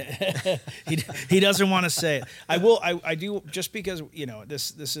 Yeah. he doesn't want to say it. I do, just because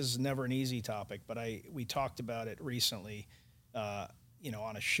this is never an easy topic, but we talked about it recently on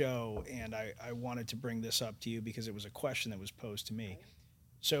a show, and I wanted to bring this up to you because it was a question that was posed to me.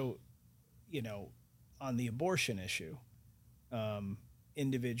 So on the abortion issue,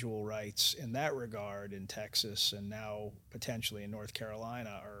 individual rights in that regard in Texas and now potentially in North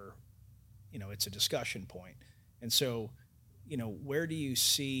Carolina are, it's a discussion point. And so, where do you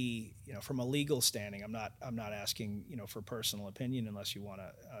see, from a legal standing, I'm not asking, for personal opinion unless you want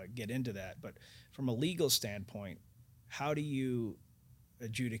to get into that, but from a legal standpoint, how do you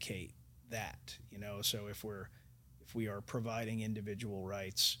adjudicate that? So if we are providing individual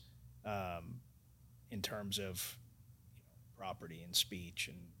rights in terms of property and speech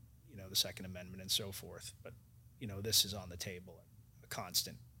and the Second Amendment and so forth, but this is on the table and a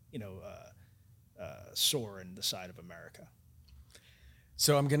constant sore in the side of America.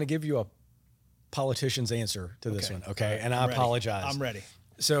 So I'm going to give you a politician's answer to this one, okay? And I apologize. I'm ready.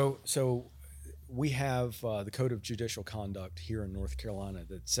 So we have the Code of Judicial Conduct here in North Carolina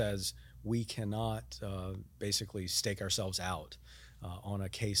that says we cannot basically stake ourselves out on a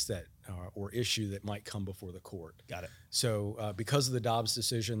case that or issue that might come before the court. Got it. So because of the Dobbs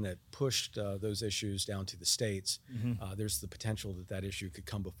decision that pushed those issues down to the states, there's the potential that issue could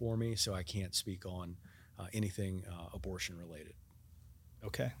come before me, so I can't speak on anything abortion related.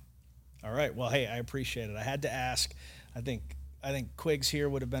 Okay. All right. Well, hey, I appreciate it. I had to ask. I think Quiggs here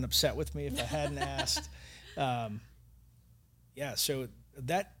would have been upset with me if I hadn't asked. So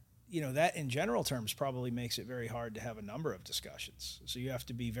that in general terms probably makes it very hard to have a number of discussions. So you have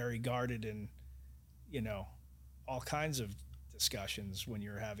to be very guarded in, all kinds of discussions when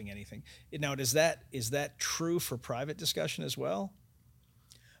you're having anything. Now, is that true for private discussion as well?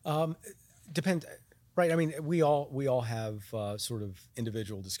 Depend, right? I mean, we all have sort of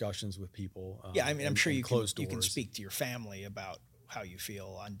individual discussions with people. Yeah, I mean, I'm sure you closed can doors. speak to your family about how you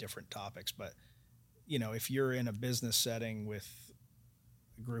feel on different topics, but if you're in a business setting with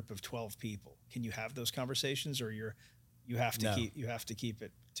a group of 12 people, can you have those conversations, or you have to keep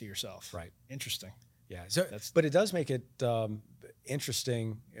it to yourself? Right. Interesting. Yeah. So, but it does make it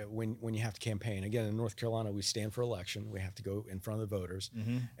interesting when you have to campaign. Again, in North Carolina, we stand for election. We have to go in front of the voters,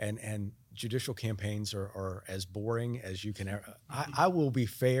 and judicial campainns are as boring as you can ever. I will be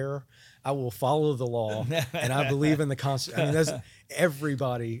fair. I will follow the law, and I believe in the Constitution. I mean,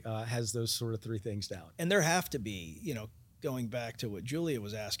 everybody has those sort of three things down. And there have to be, going back to what Julia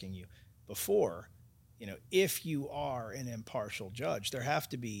was asking you before, if you are an impartial judge, there have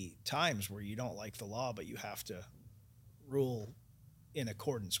to be times where you don't like the law, but you have to rule in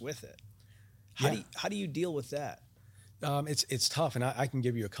accordance with it. How do you deal with that? It's tough, and I can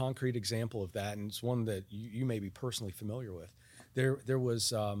give you a concrete example of that, and it's one that you may be personally familiar with. There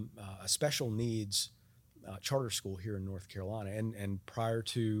was a special needs charter school here in North Carolina, and prior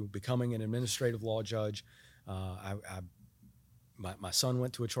to becoming an administrative law judge, my son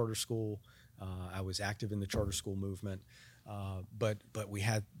went to a charter school. I was active in the charter school movement, but we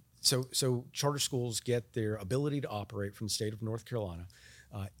had so charter schools get their ability to operate from the state of North Carolina.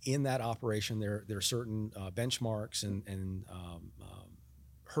 In that operation, there are certain benchmarks and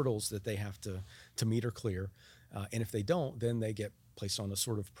hurdles that they have to meet or clear, and if they don't, then they get placed on a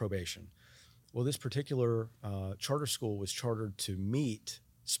sort of probation. Well, this particular charter school was chartered to meet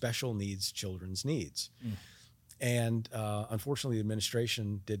special needs children's needs. And unfortunately, the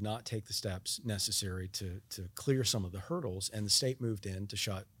administration did not take the steps necessary to clear some of the hurdles, and the state moved in to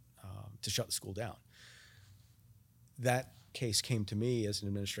shut the school down. That case came to me as an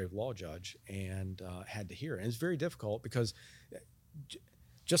administrative law judge, and had to hear it. And it's very difficult because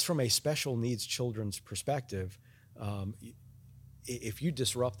just from a special needs children's perspective, if you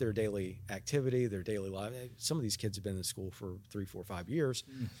disrupt their daily activity, their daily life, some of these kids have been in school for 3, 4, 5 years,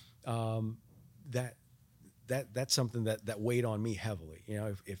 that's something that weighed on me heavily.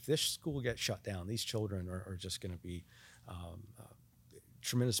 If this school gets shut down, these children are just going to be a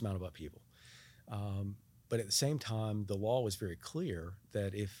tremendous amount of upheaval. But at the same time, the law was very clear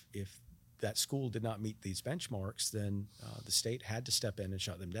that if that school did not meet these benchmarks, then the state had to step in and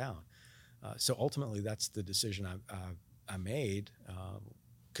shut them down. So ultimately, that's the decision I made,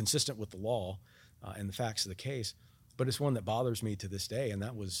 consistent with the law and the facts of the case. But it's one that bothers me to this day, and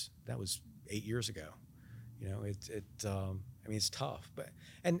that was 8 years ago. I mean, it's tough, but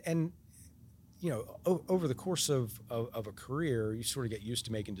over the course of a career, you sort of get used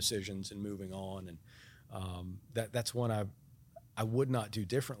to making decisions and moving on, and that's one I would not do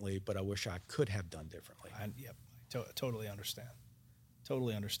differently, but I wish I could have done differently. Totally understand.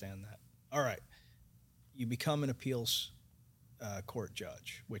 Totally understand that. All right, you become an appeals court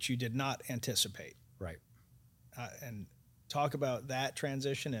judge, which you did not anticipate, right? And talk about that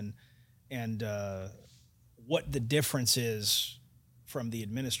transition and what the difference is from the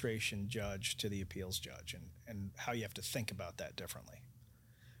administration judge to the appeals judge, and how you have to think about that differently.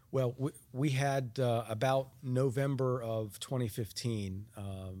 Well, we had about November of 2015,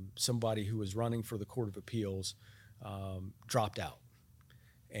 somebody who was running for the Court of Appeals dropped out,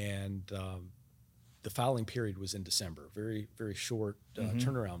 and the filing period was in December, very, very short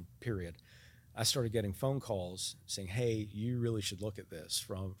turnaround period. I started getting phone calls saying, hey, you really should look at this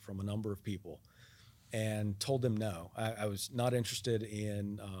from a number of people, and told them no. I was not interested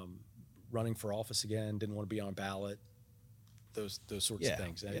in running for office again, didn't want to be on a ballot, those sorts of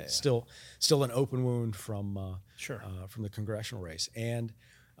things. Still an open wound from the congressional race. And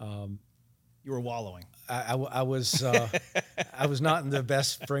you were wallowing. I was I was not in the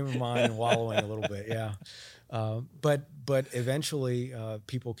best frame of mind and wallowing a little bit, yeah. But eventually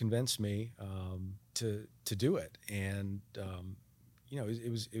people convinced me to do it, and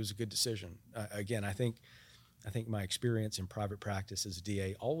it was a good decision. Again, I think my experience in private practice as a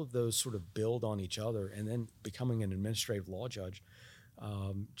DA, all of those sort of build on each other, and then becoming an administrative law judge,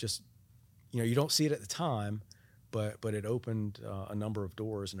 you don't see it at the time, but it opened a number of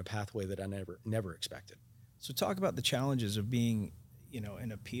doors and a pathway that I never expected. So talk about the challenges of being,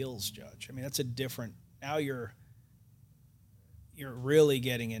 an appeals judge. I mean, that's a different. Now you're really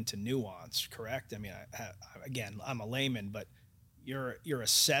getting into nuance, correct? I mean, again, I'm a layman, but you're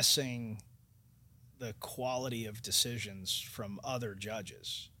assessing the quality of decisions from other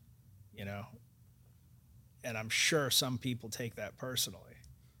judges, and I'm sure some people take that personally.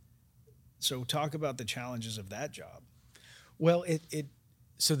 So talk about the challenges of that job. Well,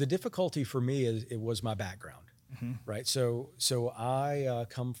 so the difficulty for me is it was my background, right? So I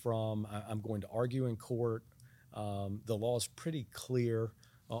come from, I'm going to argue in court. The law is pretty clear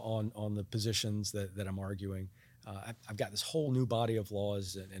on the positions that I'm arguing. I've got this whole new body of law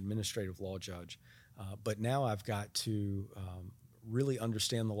as an administrative law judge, but now I've got to really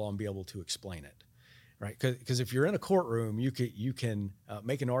understand the law and be able to explain it, right? Because if you're in a courtroom, you can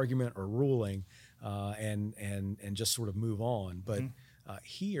make an argument or ruling and just sort of move on. But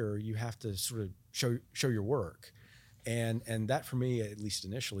here you have to sort of show your work, and that for me, at least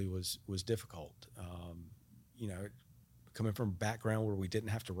initially, was difficult. Coming from a background where we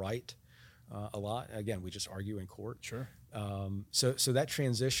didn't have to write a lot. Again, we just argue in court. Sure. So that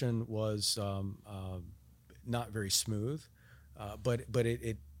transition was not very smooth, but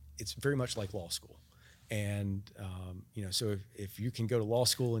it's very much like law school. And so if you can go to law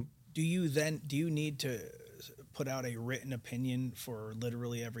school and do you need to put out a written opinion for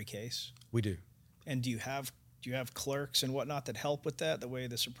literally every case? We do. And do you have clerks and whatnot that help with that the way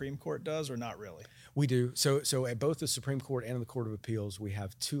the Supreme Court does, or not really? We do. So at both the Supreme Court and the Court of Appeals, we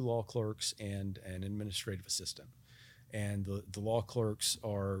have 2 law clerks and an administrative assistant. And the law clerks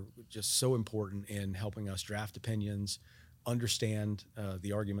are just so important in helping us draft opinions, understand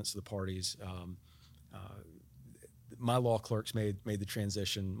the arguments of the parties. My law clerks made the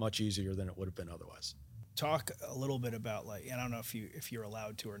transition much easier than it would have been otherwise. Talk a little bit about, and I don't know if you're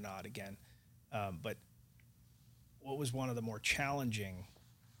allowed to or not again, but what was one of the more challenging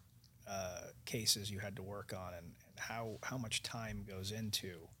cases you had to work on, and how much time goes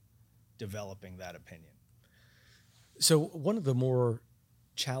into developing that opinion? So one of the more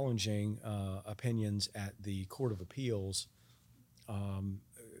challenging opinions at the Court of Appeals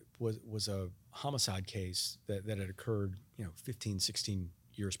was a homicide case that had occurred 15, 16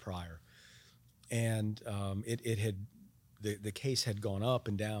 years prior. And the case had gone up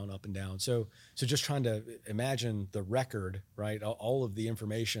and down. So just trying to imagine the record, right? All of the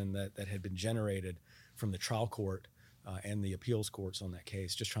information that had been generated from the trial court and the appeals courts on that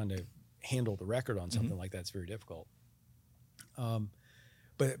case, just trying to handle the record on something like that's very difficult.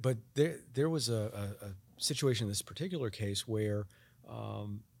 But there was a situation in this particular case where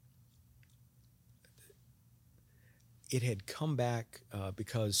it had come back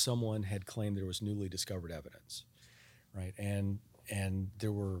because someone had claimed there was newly discovered evidence, right? And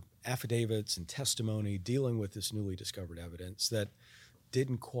there were affidavits and testimony dealing with this newly discovered evidence that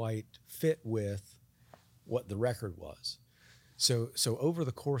didn't quite fit with what the record was. So over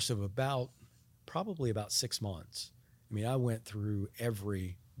the course of probably about 6 months, I went through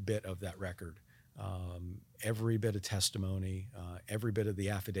every bit of that record, every bit of testimony, every bit of the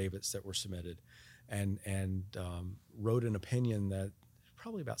affidavits that were submitted, and wrote an opinion that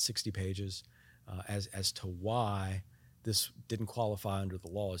probably about 60 pages as to why this didn't qualify under the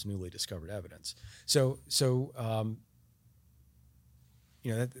law as newly discovered evidence.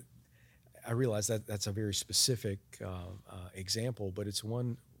 I realize that that's a very specific example, but it's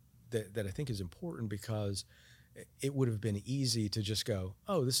one that I think is important because it would have been easy to just go,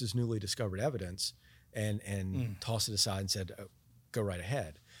 oh, this is newly discovered evidence, and toss it aside and said, oh, go right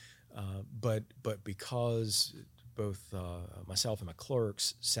ahead. But because both myself and my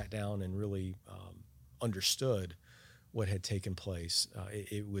clerks sat down and really understood what had taken place,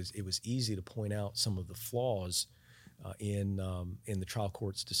 it was easy to point out some of the flaws in the trial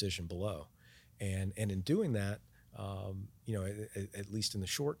court's decision below, and in doing that, at least in the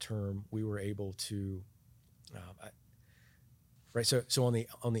short term, we were able to, right. So on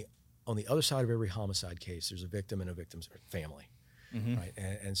the other side of every homicide case, there's a victim and a victim's family. Right,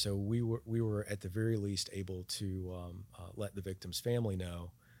 and so we were at the very least able to let the victim's family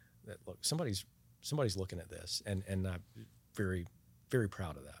know that, look, somebody's looking at this, and I'm very, very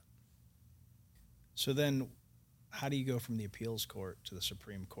proud of that. So then, how do you go from the appeals court to the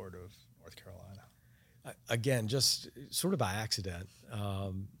Supreme Court of North Carolina? Again, just sort of by accident.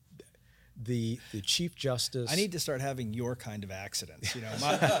 The Chief Justice. I need to start having your kind of accidents.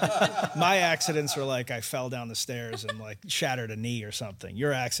 My accidents are like I fell down the stairs and like shattered a knee or something.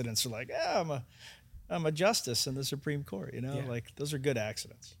 Your accidents are like, I'm a justice in the Supreme Court. Like those are good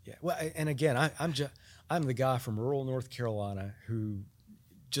accidents. Yeah. Well, and again, I'm the guy from rural North Carolina who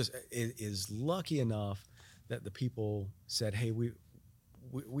just is lucky enough that the people said, hey,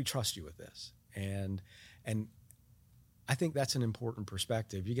 we trust you with this, and I think that's an important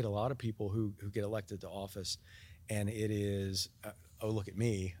perspective. You get a lot of people who get elected to office, and it is, oh, look at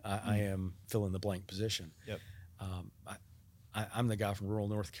me. I am fill in the blank position. Yep. I'm the guy from rural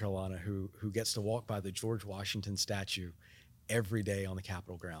North Carolina who gets to walk by the George Washington statue every day on the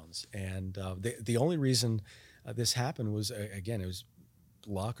Capitol grounds. And the only reason this happened was, again, it was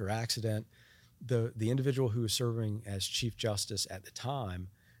luck or accident. The individual who was serving as Chief Justice at the time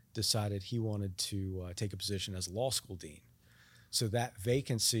decided he wanted to take a position as law school dean. So that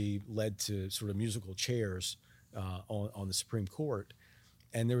vacancy led to sort of musical chairs on the Supreme Court.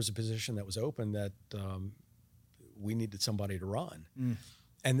 And there was a position that was open that we needed somebody to run.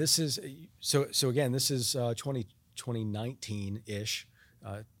 And this is, so again, this is 2019-ish,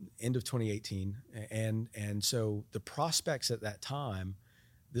 end of 2018. And so the prospects at that time,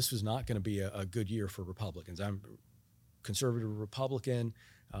 this was not going to be a good year for Republicans. I'm conservative Republican.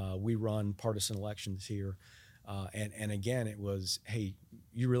 We run partisan elections here. And again, it was, hey,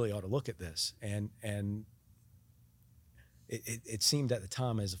 you really ought to look at this. And it seemed at the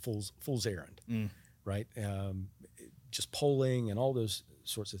time as a fool's errand, right? Just polling and all those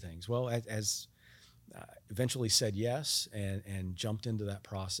sorts of things. Well, as eventually said yes and jumped into that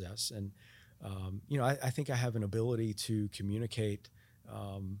process. And, I think I have an ability to communicate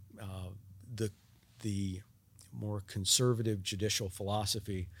the more conservative judicial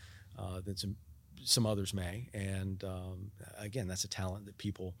philosophy than some others may. And again, that's a talent that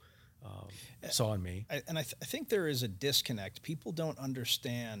people saw in me. I think there is a disconnect. People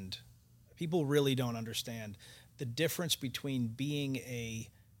really don't understand the difference between being a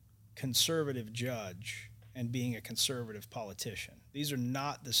conservative judge and being a conservative politician. These are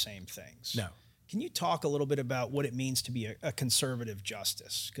not the same things. No. Can you talk a little bit about what it means to be a conservative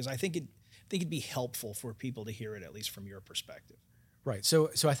justice? Because I think it'd be helpful for people to hear it, at least from your perspective. Right. So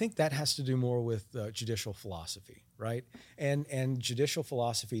I think that has to do more with judicial philosophy, right? And judicial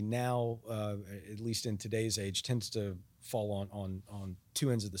philosophy now, at least in today's age, tends to fall on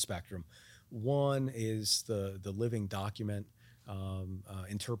two ends of the spectrum. One is the living document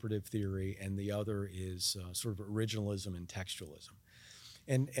interpretive theory, and the other is sort of originalism and textualism.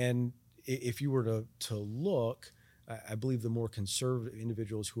 And if you were to look, I believe the more conservative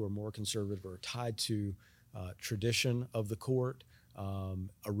individuals who are more conservative are tied to tradition of the court,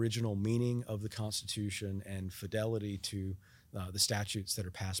 original meaning of the Constitution, and fidelity to the statutes that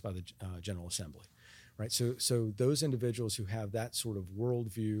are passed by the General Assembly, right? So those individuals who have that sort of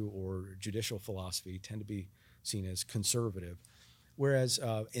worldview or judicial philosophy tend to be seen as conservative, whereas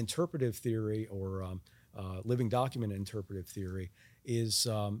interpretive theory or living document interpretive theory is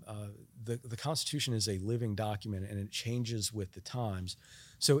the Constitution is a living document, and it changes with the times.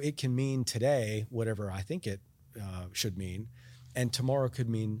 So it can mean today whatever I think it should mean, and tomorrow could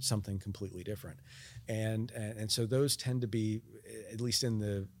mean something completely different. And so those tend to be, at least in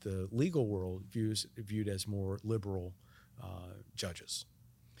the legal world, viewed as more liberal judges.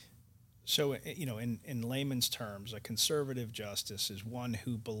 So, in layman's terms, a conservative justice is one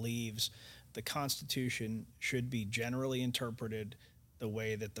who believes the Constitution should be generally interpreted the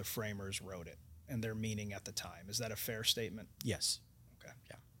way that the framers wrote it and their meaning at the time. Is that a fair statement? Yes. Okay.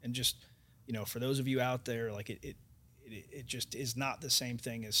 Yeah. And just, for those of you out there, like it just is not the same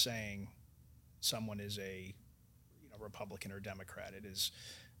thing as saying someone is a Republican or Democrat. It is,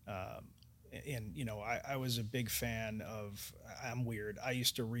 I was a big fan of. I'm weird. I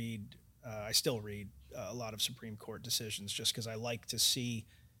used to read. I still read a lot of Supreme Court decisions just because I like to see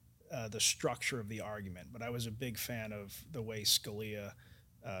the structure of the argument. But I was a big fan of the way Scalia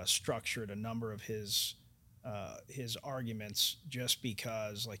structured a number of his arguments, just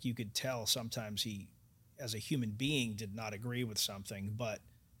because, like, you could tell sometimes he, as a human being, did not agree with something, but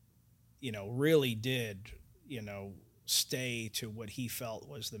really did stay to what he felt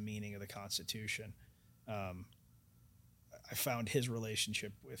was the meaning of the Constitution. I found his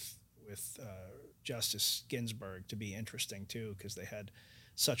relationship with Justice Ginsburg to be interesting too, because they had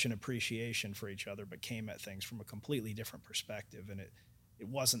such an appreciation for each other, but came at things from a completely different perspective. And it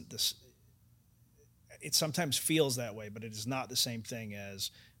wasn't this. It sometimes feels that way, but it is not the same thing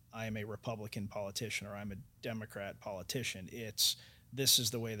as I am a Republican politician or I'm a Democrat politician. This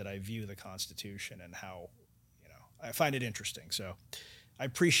is the way that I view the Constitution and how, I find it interesting. So I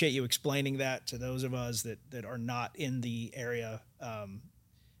appreciate you explaining that to those of us that are not in the area.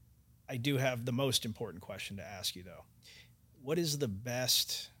 I do have the most important question to ask you, though. What is the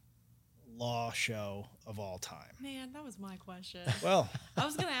best law show of all time? Man, that was my question. Well, I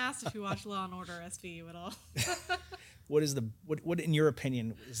was going to ask if you watch Law and Order SVU at all. What in your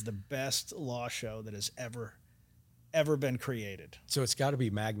opinion is the best law show that has ever been created? So it's got to be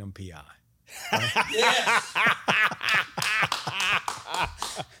Magnum PI. Yes.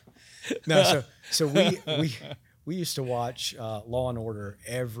 No, so we used to watch Law and Order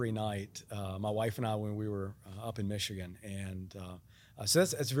every night. My wife and I, when we were up in Michigan, and so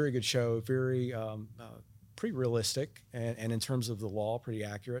that's a very good show. Very pretty realistic, and in terms of the law, pretty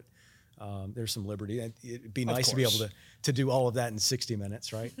accurate. There's some liberty. It'd be nice to be able to do all of that in 60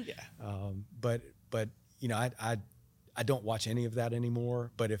 minutes, right? Yeah. But I don't watch any of that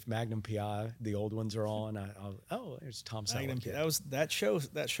anymore. But if Magnum PI, the old ones, are on, there's Tom Selleck. That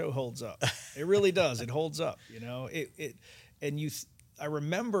show holds up. It really does. It holds up. I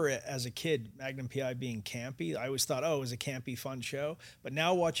remember it as a kid, Magnum PI being campy. I always thought, it was a campy, fun show. But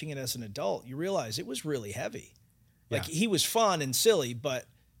now watching it as an adult, you realize it was really heavy. Like, he was fun and silly, but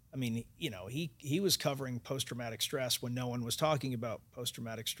I mean, he was covering post-traumatic stress when no one was talking about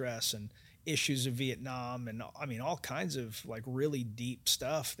post-traumatic stress and issues of Vietnam, and I mean, all kinds of like really deep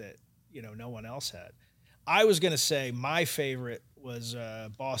stuff that, no one else had. I was going to say my favorite was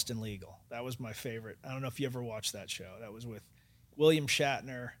Boston Legal. That was my favorite. I don't know if you ever watched that show. That was with William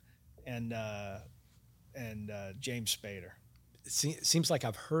Shatner and James Spader. It seems like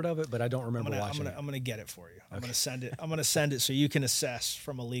I've heard of it, but I don't remember watching it. I'm gonna get it for you. I'm gonna send it. I'm gonna send it so you can assess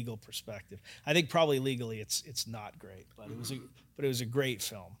from a legal perspective. I think probably legally it's not great, but it was a great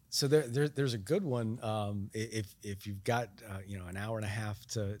film. So there's a good one. If you've got an hour and a half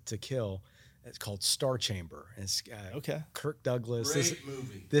to kill, it's called Star Chamber. And it's Kirk Douglas. Great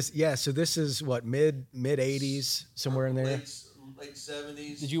movie. So this is what mid 80s, somewhere in there. Late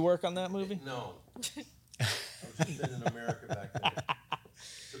 70s. Did you work on that movie? No. I was just in America back then.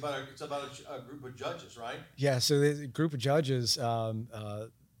 It's about a group of judges, right? Yeah, so the group of judges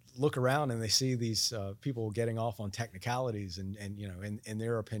look around and they see these people getting off on technicalities, and in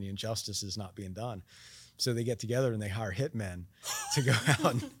their opinion, justice is not being done. So they get together and they hire hitmen to go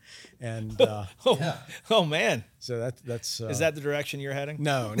out and oh man. So that's is that the direction you're heading?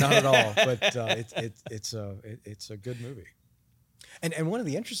 No, not at all. But it's a good movie. And one of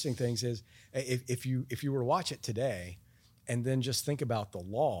the interesting things is if you were to watch it today, and then just think about the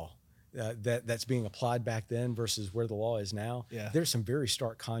law that's being applied back then versus where the law is now. Yeah. There's some very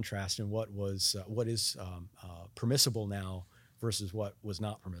stark contrast in what is permissible now versus what was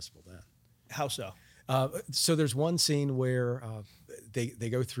not permissible then. How so? So there's one scene where they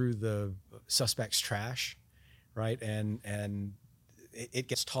go through the suspect's trash, right, and it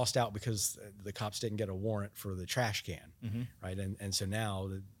gets tossed out because the cops didn't get a warrant for the trash can, right? And so now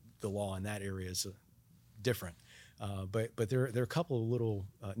the law in that area is different. But there are a couple of little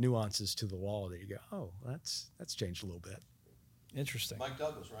nuances to the law that you go, oh, that's changed a little bit. Interesting. Mike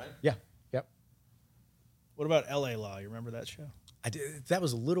Douglas, right? Yeah. Yep. What about L.A. Law? You remember that show? I did. That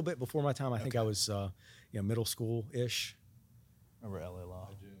was a little bit before my time. I think I was middle school-ish. Remember L.A. Law?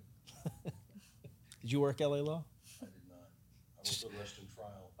 I do. Did you work L.A. Law? I did not. I worked at Arrest and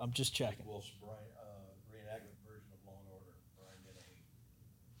Trial. I'm just checking. Wolf's reenactment version of Law and Order.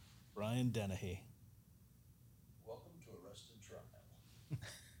 Brian Dennehy. Welcome to Arrest and Trial.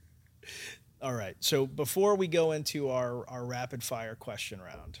 All right. So before we go into our rapid fire question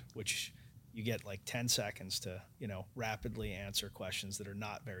round, which you get like 10 seconds to, rapidly answer questions that are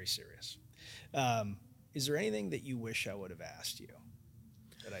not very serious. Is there anything that you wish I would have asked you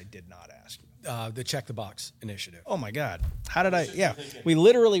that I did not ask you? The Check the Box initiative. Oh my God. How did I? Yeah. We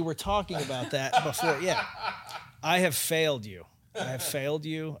literally were talking about that before. Yeah. I have failed you. I have failed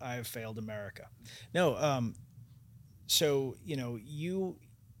you. I have failed America. No. So,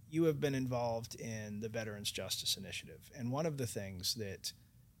 you have been involved in the Veterans Justice Initiative. And one of the things that,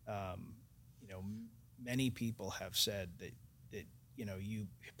 many people have said that you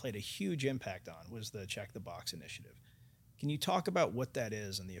played a huge impact on was the Check the Box initiative. Can you talk about what that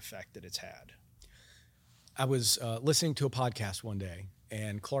is and the effect that it's had? I was listening to a podcast one day,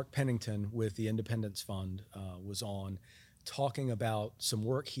 and Clark Pennington with the Independence Fund was on talking about some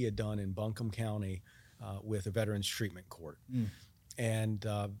work he had done in Buncombe County with a Veterans Treatment Court. And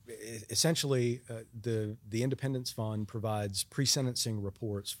essentially, the Independence Fund provides pre-sentencing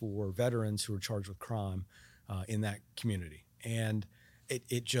reports for veterans who are charged with crime in that community. And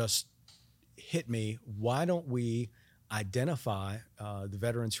it just hit me, why don't we identify the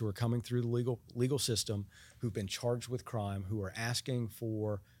veterans who are coming through the legal system, who've been charged with crime, who are asking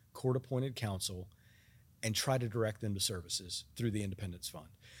for court-appointed counsel, and try to direct them to services through the Independence Fund.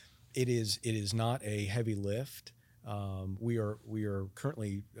 It is not a heavy lift. We are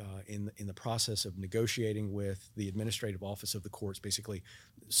currently in the process of negotiating with the administrative office of the courts, basically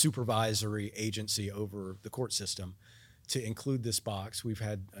supervisory agency over the court system, to include this box. We've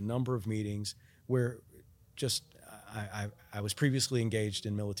had a number of meetings where I was previously engaged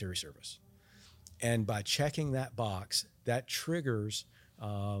in military service, and by checking that box, that triggers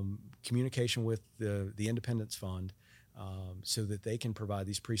communication with the Independence Fund so that they can provide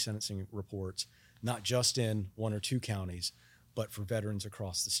these pre-sentencing reports, not just in one or two counties, but for veterans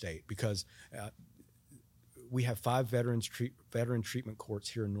across the state. Because we have 5 veteran treatment courts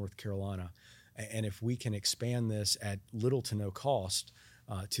here in North Carolina, and if we can expand this at little to no cost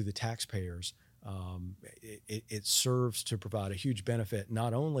to the taxpayers, it serves to provide a huge benefit,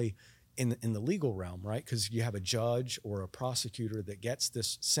 not only in the legal realm, right? Because you have a judge or a prosecutor that gets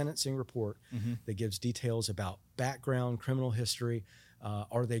this sentencing report that gives details about background, criminal history.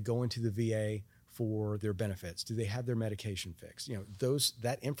 Are they going to the VA for their benefits? Do they have their medication fixed?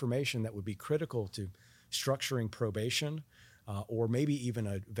 That information that would be critical to structuring probation, or maybe even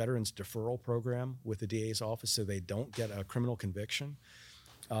a veterans deferral program with the DA's office so they don't get a criminal conviction.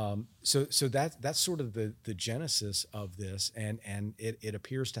 So that's sort of the genesis of this, and it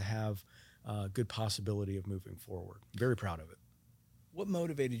appears to have a good possibility of moving forward. Very proud of it. What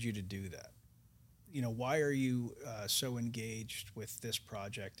motivated you to do that? Why are you so engaged with this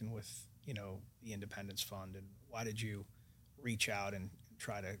project and with, the Independence Fund, and why did you reach out and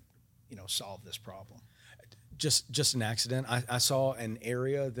try to, solve this problem? Just an accident. I saw an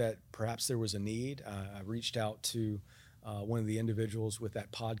area that perhaps there was a need. I reached out to one of the individuals with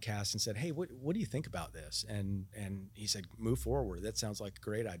that podcast and said, "Hey, what do you think about this?" And he said, "Move forward. That sounds like a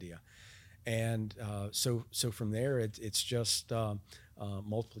great idea." And so from there, it's just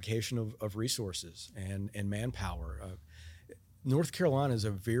multiplication of resources and manpower. North Carolina is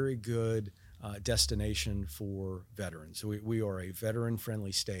a very good destination for veterans. We are a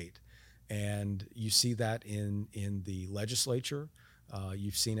veteran-friendly state, and you see that in the legislature.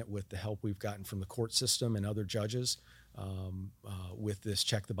 You've seen it with the help we've gotten from the court system and other judges with this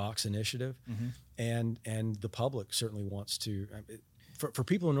Check the Box initiative, and the public certainly wants to. For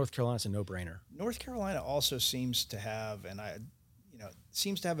people in North Carolina, it's a no-brainer. North Carolina also seems to have,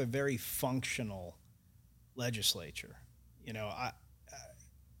 a very functional legislature.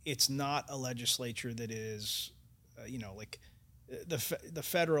 It's not a legislature that is, like the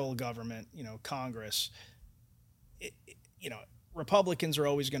federal government, Congress. Republicans are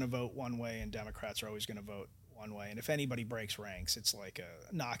always going to vote one way, and Democrats are always going to vote one way. And if anybody breaks ranks, it's like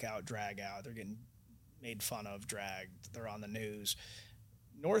a knockout, drag out. They're getting made fun of, dragged. They're on the news.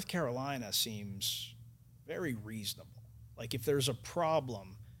 North Carolina seems very reasonable. Like if there's a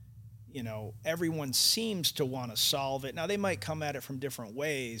problem, everyone seems to want to solve it. Now they might come at it from different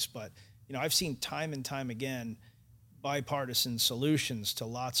ways, but I've seen time and time again bipartisan solutions to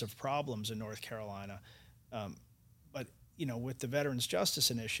lots of problems in North Carolina. But with the Veterans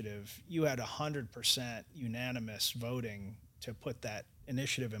Justice Initiative, you had 100% unanimous voting to put that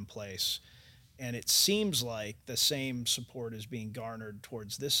initiative in place. And it seems like the same support is being garnered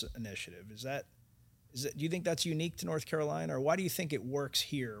towards this initiative. Do you think that's unique to North Carolina, or why do you think it works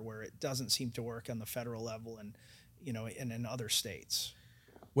here where it doesn't seem to work on the federal level and, and in other states?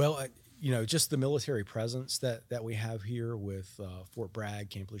 Well, just the military presence that we have here with Fort Bragg,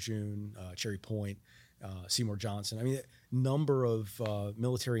 Camp Lejeune, Cherry Point, Seymour Johnson. I mean, a number of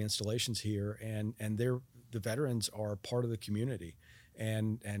military installations here, and the veterans are part of the community.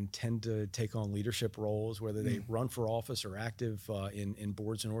 And tend to take on leadership roles, whether they run for office or active in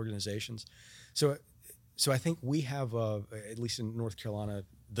boards and organizations. So I think we have, at least in North Carolina,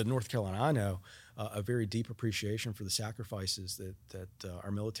 the North Carolina I know, a very deep appreciation for the sacrifices that our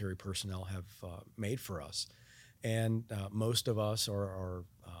military personnel have made for us. And most of us are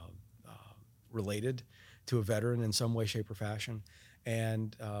related to a veteran in some way, shape, or fashion.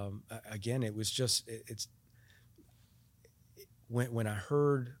 And again, it was just, it's, When I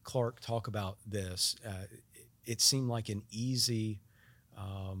heard Clark talk about this, it seemed like an easy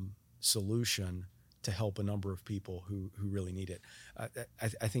solution to help a number of people who really need it.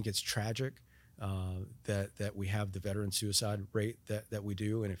 I think it's tragic that we have the veteran suicide rate that we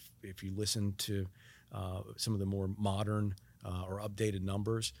do, and if you listen to some of the more modern or updated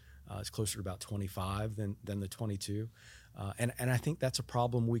numbers, it's closer to about 25 than the 22. And I think that's a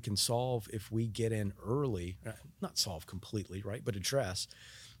problem we can solve if we get in early, not solve completely, right, but address.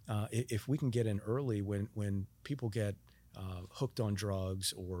 If we can get in early when people get hooked on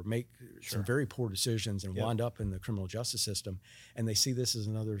drugs or make some very poor decisions and wind up in the criminal justice system, and they see this as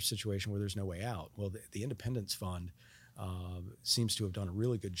another situation where there's no way out. Well, the Independence Fund seems to have done a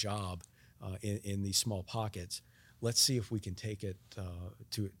really good job in these small pockets. Let's see if we can take it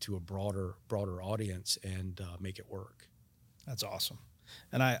to a broader audience and make it work. That's awesome.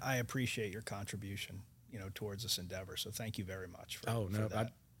 And I appreciate your contribution, towards this endeavor. So thank you very much for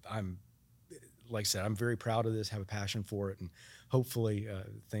that. I'm like I said, I'm very proud of this, have a passion for it, and hopefully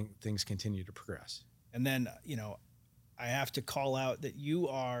things continue to progress. And then, I have to call out that you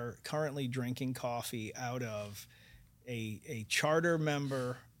are currently drinking coffee out of a charter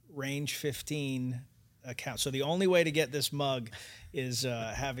member Range 15 account. So the only way to get this mug is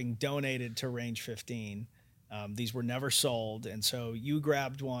having donated to Range 15. These were never sold, and so you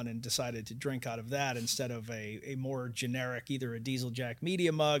grabbed one and decided to drink out of that instead of a more generic, either a Diesel Jack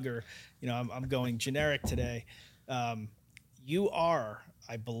Media mug or, I'm going generic today. You are,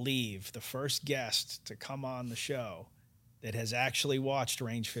 I believe, the first guest to come on the show that has actually watched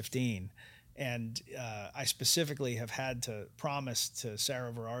Range 15. And I specifically have had to promise to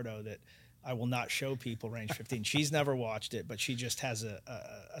Sarah Verardo that I will not show people Range 15. She's never watched it, but she just has a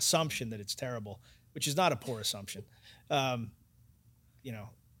assumption that it's terrible, which is not a poor assumption.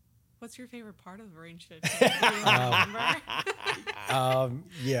 What's your favorite part of Range 15? Do you remember?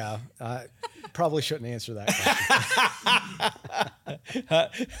 Yeah, probably shouldn't answer that question.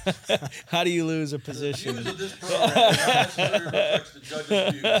 How do you lose a position? The views of this program do not necessarily reflect the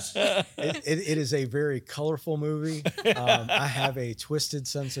judge's views. It is a very colorful movie. I have a twisted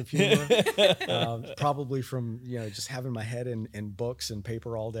sense of humor, probably from just having my head in books and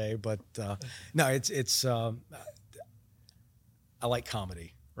paper all day. But no, it's I like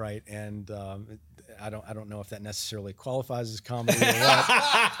comedy, right? And I don't know if that necessarily qualifies as comedy or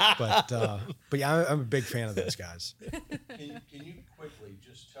what, but yeah, I'm a big fan of those guys. Can you quickly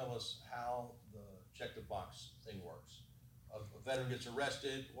just tell us how the check the box thing works? A veteran gets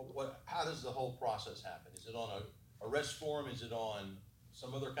arrested. How does the whole process happen? Is it on a arrest form? Is it on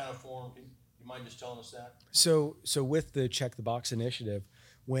some other kind of form? You mind just telling us that? So with the Check the Box initiative,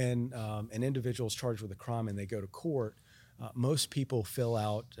 when an individual is charged with a crime and they go to court, most people fill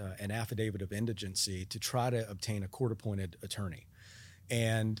out an affidavit of indigency to try to obtain a court-appointed attorney.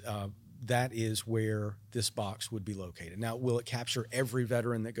 And that is where this box would be located. Now, will it capture every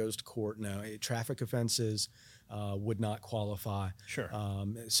veteran that goes to court? No. Traffic offenses would not qualify. Sure.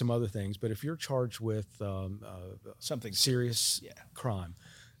 Some other things. But if you're charged with something serious crime,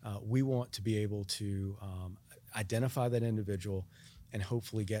 we want to be able to identify that individual and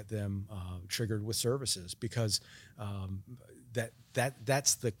hopefully get them triggered with services, because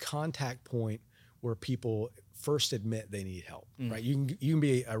that's the contact point where people first admit they need help, right? You can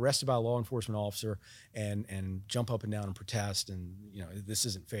be arrested by a law enforcement officer and jump up and down and protest, and this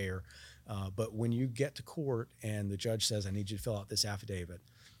isn't fair. But when you get to court and the judge says, "I need you to fill out this affidavit,"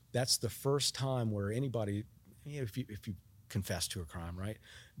 that's the first time where anybody, if you confess to a crime, right?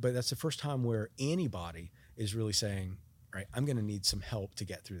 But that's the first time where anybody is really saying, right, I'm going to need some help to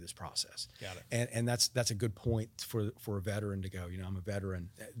get through this process. Got it. And that's a good point for a veteran to go, I'm a veteran.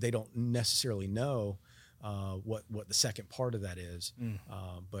 They don't necessarily know what the second part of that is,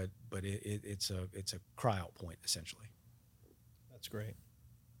 but it's a cry out point essentially. That's great.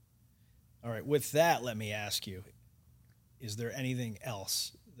 All right. With that, let me ask you: is there anything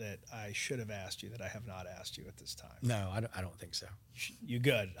else that I should have asked you that I have not asked you at this time? No, I don't think so. You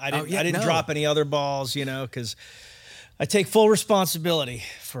good? I didn't drop any other balls, because I take full responsibility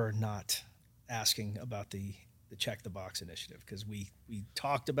for not asking about the Check the Box initiative, because we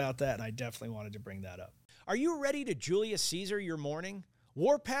talked about that, and I definitely wanted to bring that up. Are you ready to Julius Caesar your morning?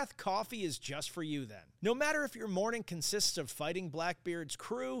 Warpath Coffee is just for you then. No matter if your morning consists of fighting Blackbeard's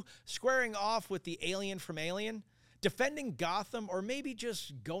crew, squaring off with the alien from Alien, defending Gotham, or maybe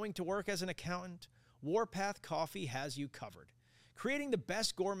just going to work as an accountant, Warpath Coffee has you covered. Creating the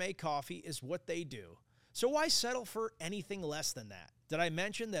best gourmet coffee is what they do. So why settle for anything less than that? Did I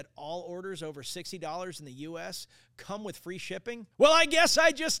mention that all orders over $60 in the U.S. come with free shipping? Well, I guess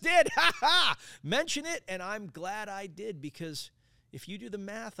I just did. Ha ha! Mention it, and I'm glad I did, because if you do the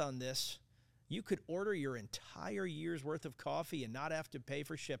math on this, you could order your entire year's worth of coffee and not have to pay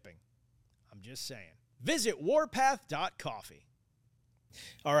for shipping. I'm just saying. Visit warpath.coffee.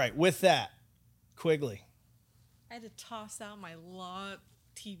 All right, with that, Quigley. I had to toss out my law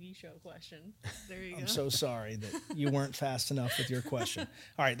TV show question. There you go. I'm so sorry that you weren't fast enough with your question.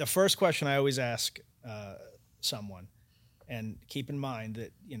 All right, the first question I always ask someone, and keep in mind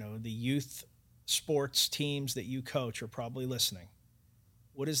that the youth sports teams that you coach are probably listening.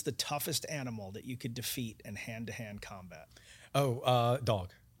 What is the toughest animal that you could defeat in hand-to-hand combat? Dog.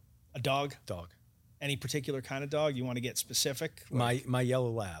 A dog? Dog. Any particular kind of dog? You want to get specific? My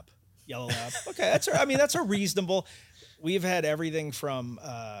yellow lab. Yellow lab. Okay, that's a reasonable. We've had everything from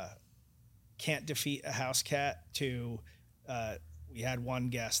can't defeat a house cat to we had one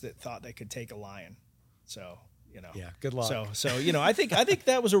guest that thought they could take a lion. So Yeah, good luck. So I think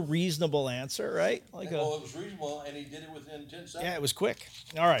that was a reasonable answer, right? It was reasonable, and he did it within 10 seconds. Yeah, it was quick.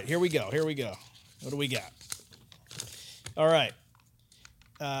 All right, here we go. What do we got? All right.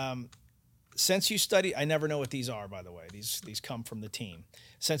 Since you studied, I never know what these are, by the way. These come from the team.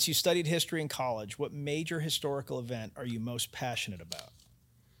 Since you studied history in college, what major historical event are you most passionate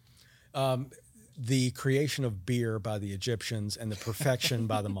about? The creation of beer by the Egyptians and the perfection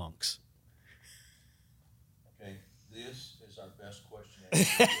by the monks.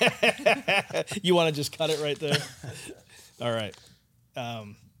 You want to just cut it right there? All right.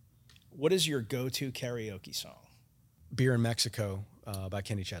 What is your go-to karaoke song? Beer in Mexico by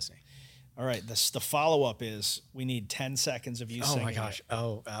Kenny Chesney. All right. The follow-up is we need 10 seconds of you singing. Oh my gosh.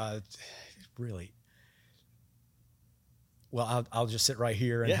 It. Really? Well, I'll just sit right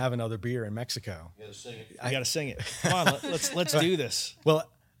here and have another beer in Mexico. You got to sing it. Come on, let's do this. Well,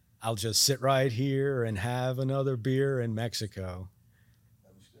 I'll just sit right here and have another beer in Mexico.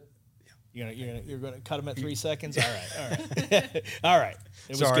 That was good. You're gonna cut them at 3 seconds. All right. All right.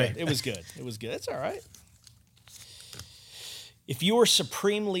 It was good. It was good. It's all right. If you were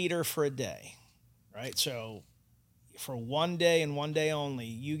supreme leader for a day, right? So for one day and one day only,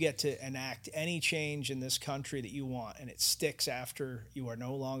 you get to enact any change in this country that you want, and it sticks after you are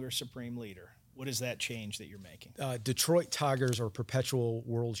no longer supreme leader. What is that change that you're making? Detroit Tigers are perpetual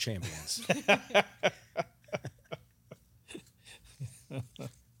world champions.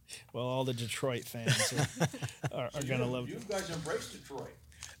 Well, all the Detroit fans are going to love. You guys embrace Detroit.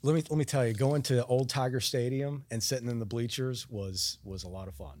 Let me tell you, going to Old Tiger Stadium and sitting in the bleachers was a lot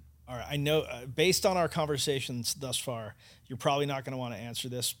of fun. All right, I know based on our conversations thus far, you're probably not going to want to answer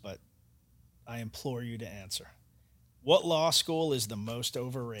this, but I implore you to answer. What law school is the most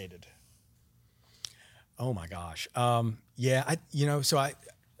overrated? Oh my gosh.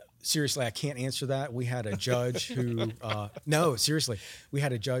 Seriously, I can't answer that. We had a judge who, no, seriously, we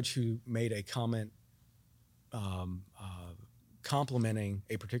had a judge who made a comment complimenting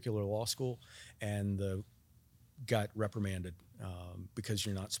a particular law school, and got reprimanded because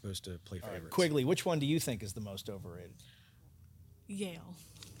you're not supposed to play favorites. Right, Quigley, which one do you think is the most overrated? Yale.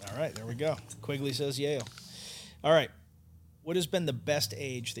 All right, there we go. Quigley says Yale. All right, what has been the best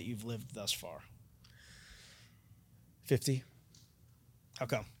age that you've lived thus far? 50. How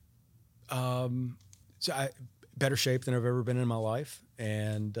come? Better shape than I've ever been in my life,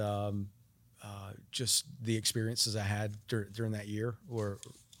 and just the experiences I had during that year were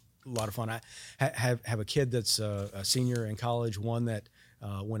a lot of fun. I have a kid that's a senior in college, one that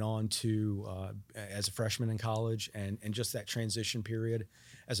went on to as a freshman in college, and just that transition period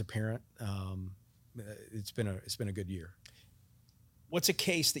as a parent. It's been a good year. What's a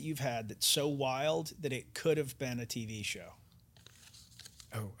case that you've had that's so wild that it could have been a TV show?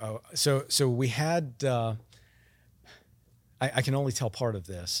 So we had. I can only tell part of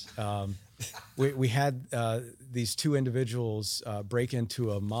this. We had these two individuals break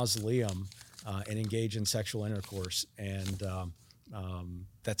into a mausoleum and engage in sexual intercourse, and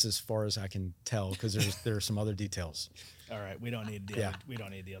that's as far as I can tell because there are some other details. All right, we don't need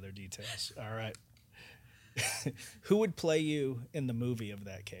the other details. All right. Who would play you in the movie of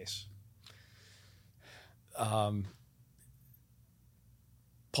that case? Paul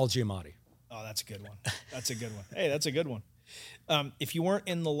Giamatti. Oh, that's a good one. That's a good one. Hey, that's a good one. If you weren't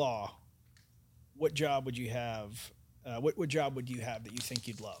in the law, what job would you have? What job would you have that you think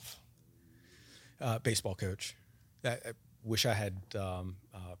you'd love? Baseball coach. I wish I had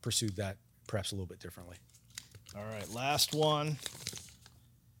pursued that perhaps a little bit differently. All right, last one.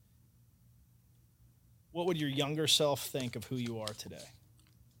 What would your younger self think of who you are today?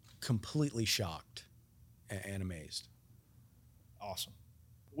 Completely shocked and amazed. Awesome.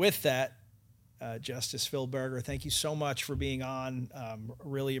 With that, Justice Phil Berger, thank you so much for being on.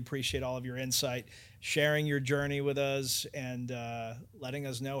 Really appreciate all of your insight, sharing your journey with us, and letting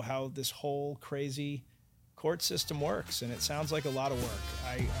us know how this whole crazy court system works. And it sounds like a lot of work.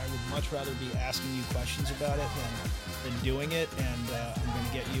 I would much rather be asking you questions about it than doing it. And I'm going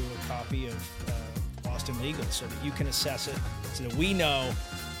to get you a copy of Boston Legal so that you can assess it, so that we know,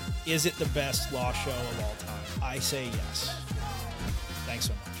 is it the best law show of all time? I say yes. Thanks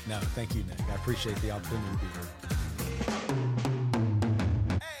so much. No, thank you, Nick. I appreciate the opportunity to be here.